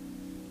Jesus.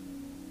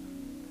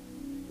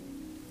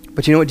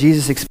 But you know what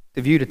Jesus expects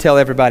of you? To tell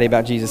everybody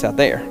about Jesus out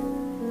there.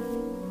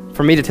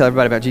 For me to tell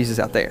everybody about Jesus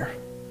out there.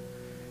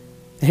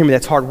 And hear me,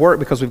 that's hard work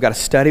because we've got to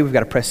study, we've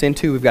got to press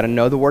into, we've got to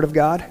know the Word of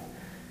God.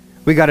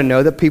 We've got to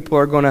know that people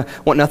are going to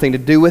want nothing to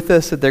do with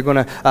us, that they're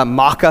going to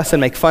mock us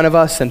and make fun of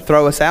us and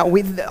throw us out.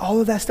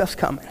 All of that stuff's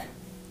coming.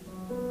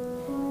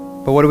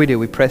 But what do?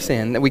 We press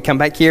in. We come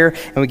back here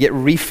and we get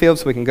refilled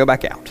so we can go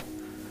back out.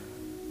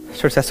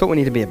 Church, that's what we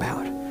need to be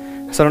about.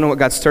 So I don't know what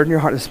God stirred in your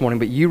heart this morning,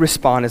 but you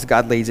respond as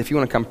God leads. If you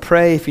want to come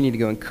pray, if you need to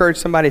go encourage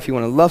somebody, if you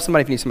want to love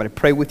somebody, if you need somebody to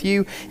pray with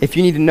you, if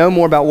you need to know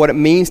more about what it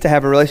means to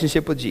have a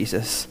relationship with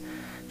Jesus,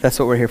 that's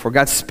what we're here for.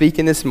 God, speak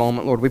in this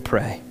moment, Lord, we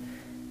pray.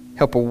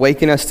 Help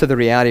awaken us to the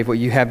reality of what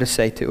you have to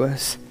say to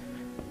us.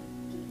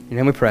 And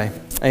then we pray.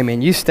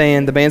 Amen. You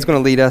stand. The band's going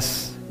to lead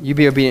us. You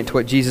be obedient to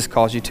what Jesus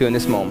calls you to in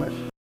this moment.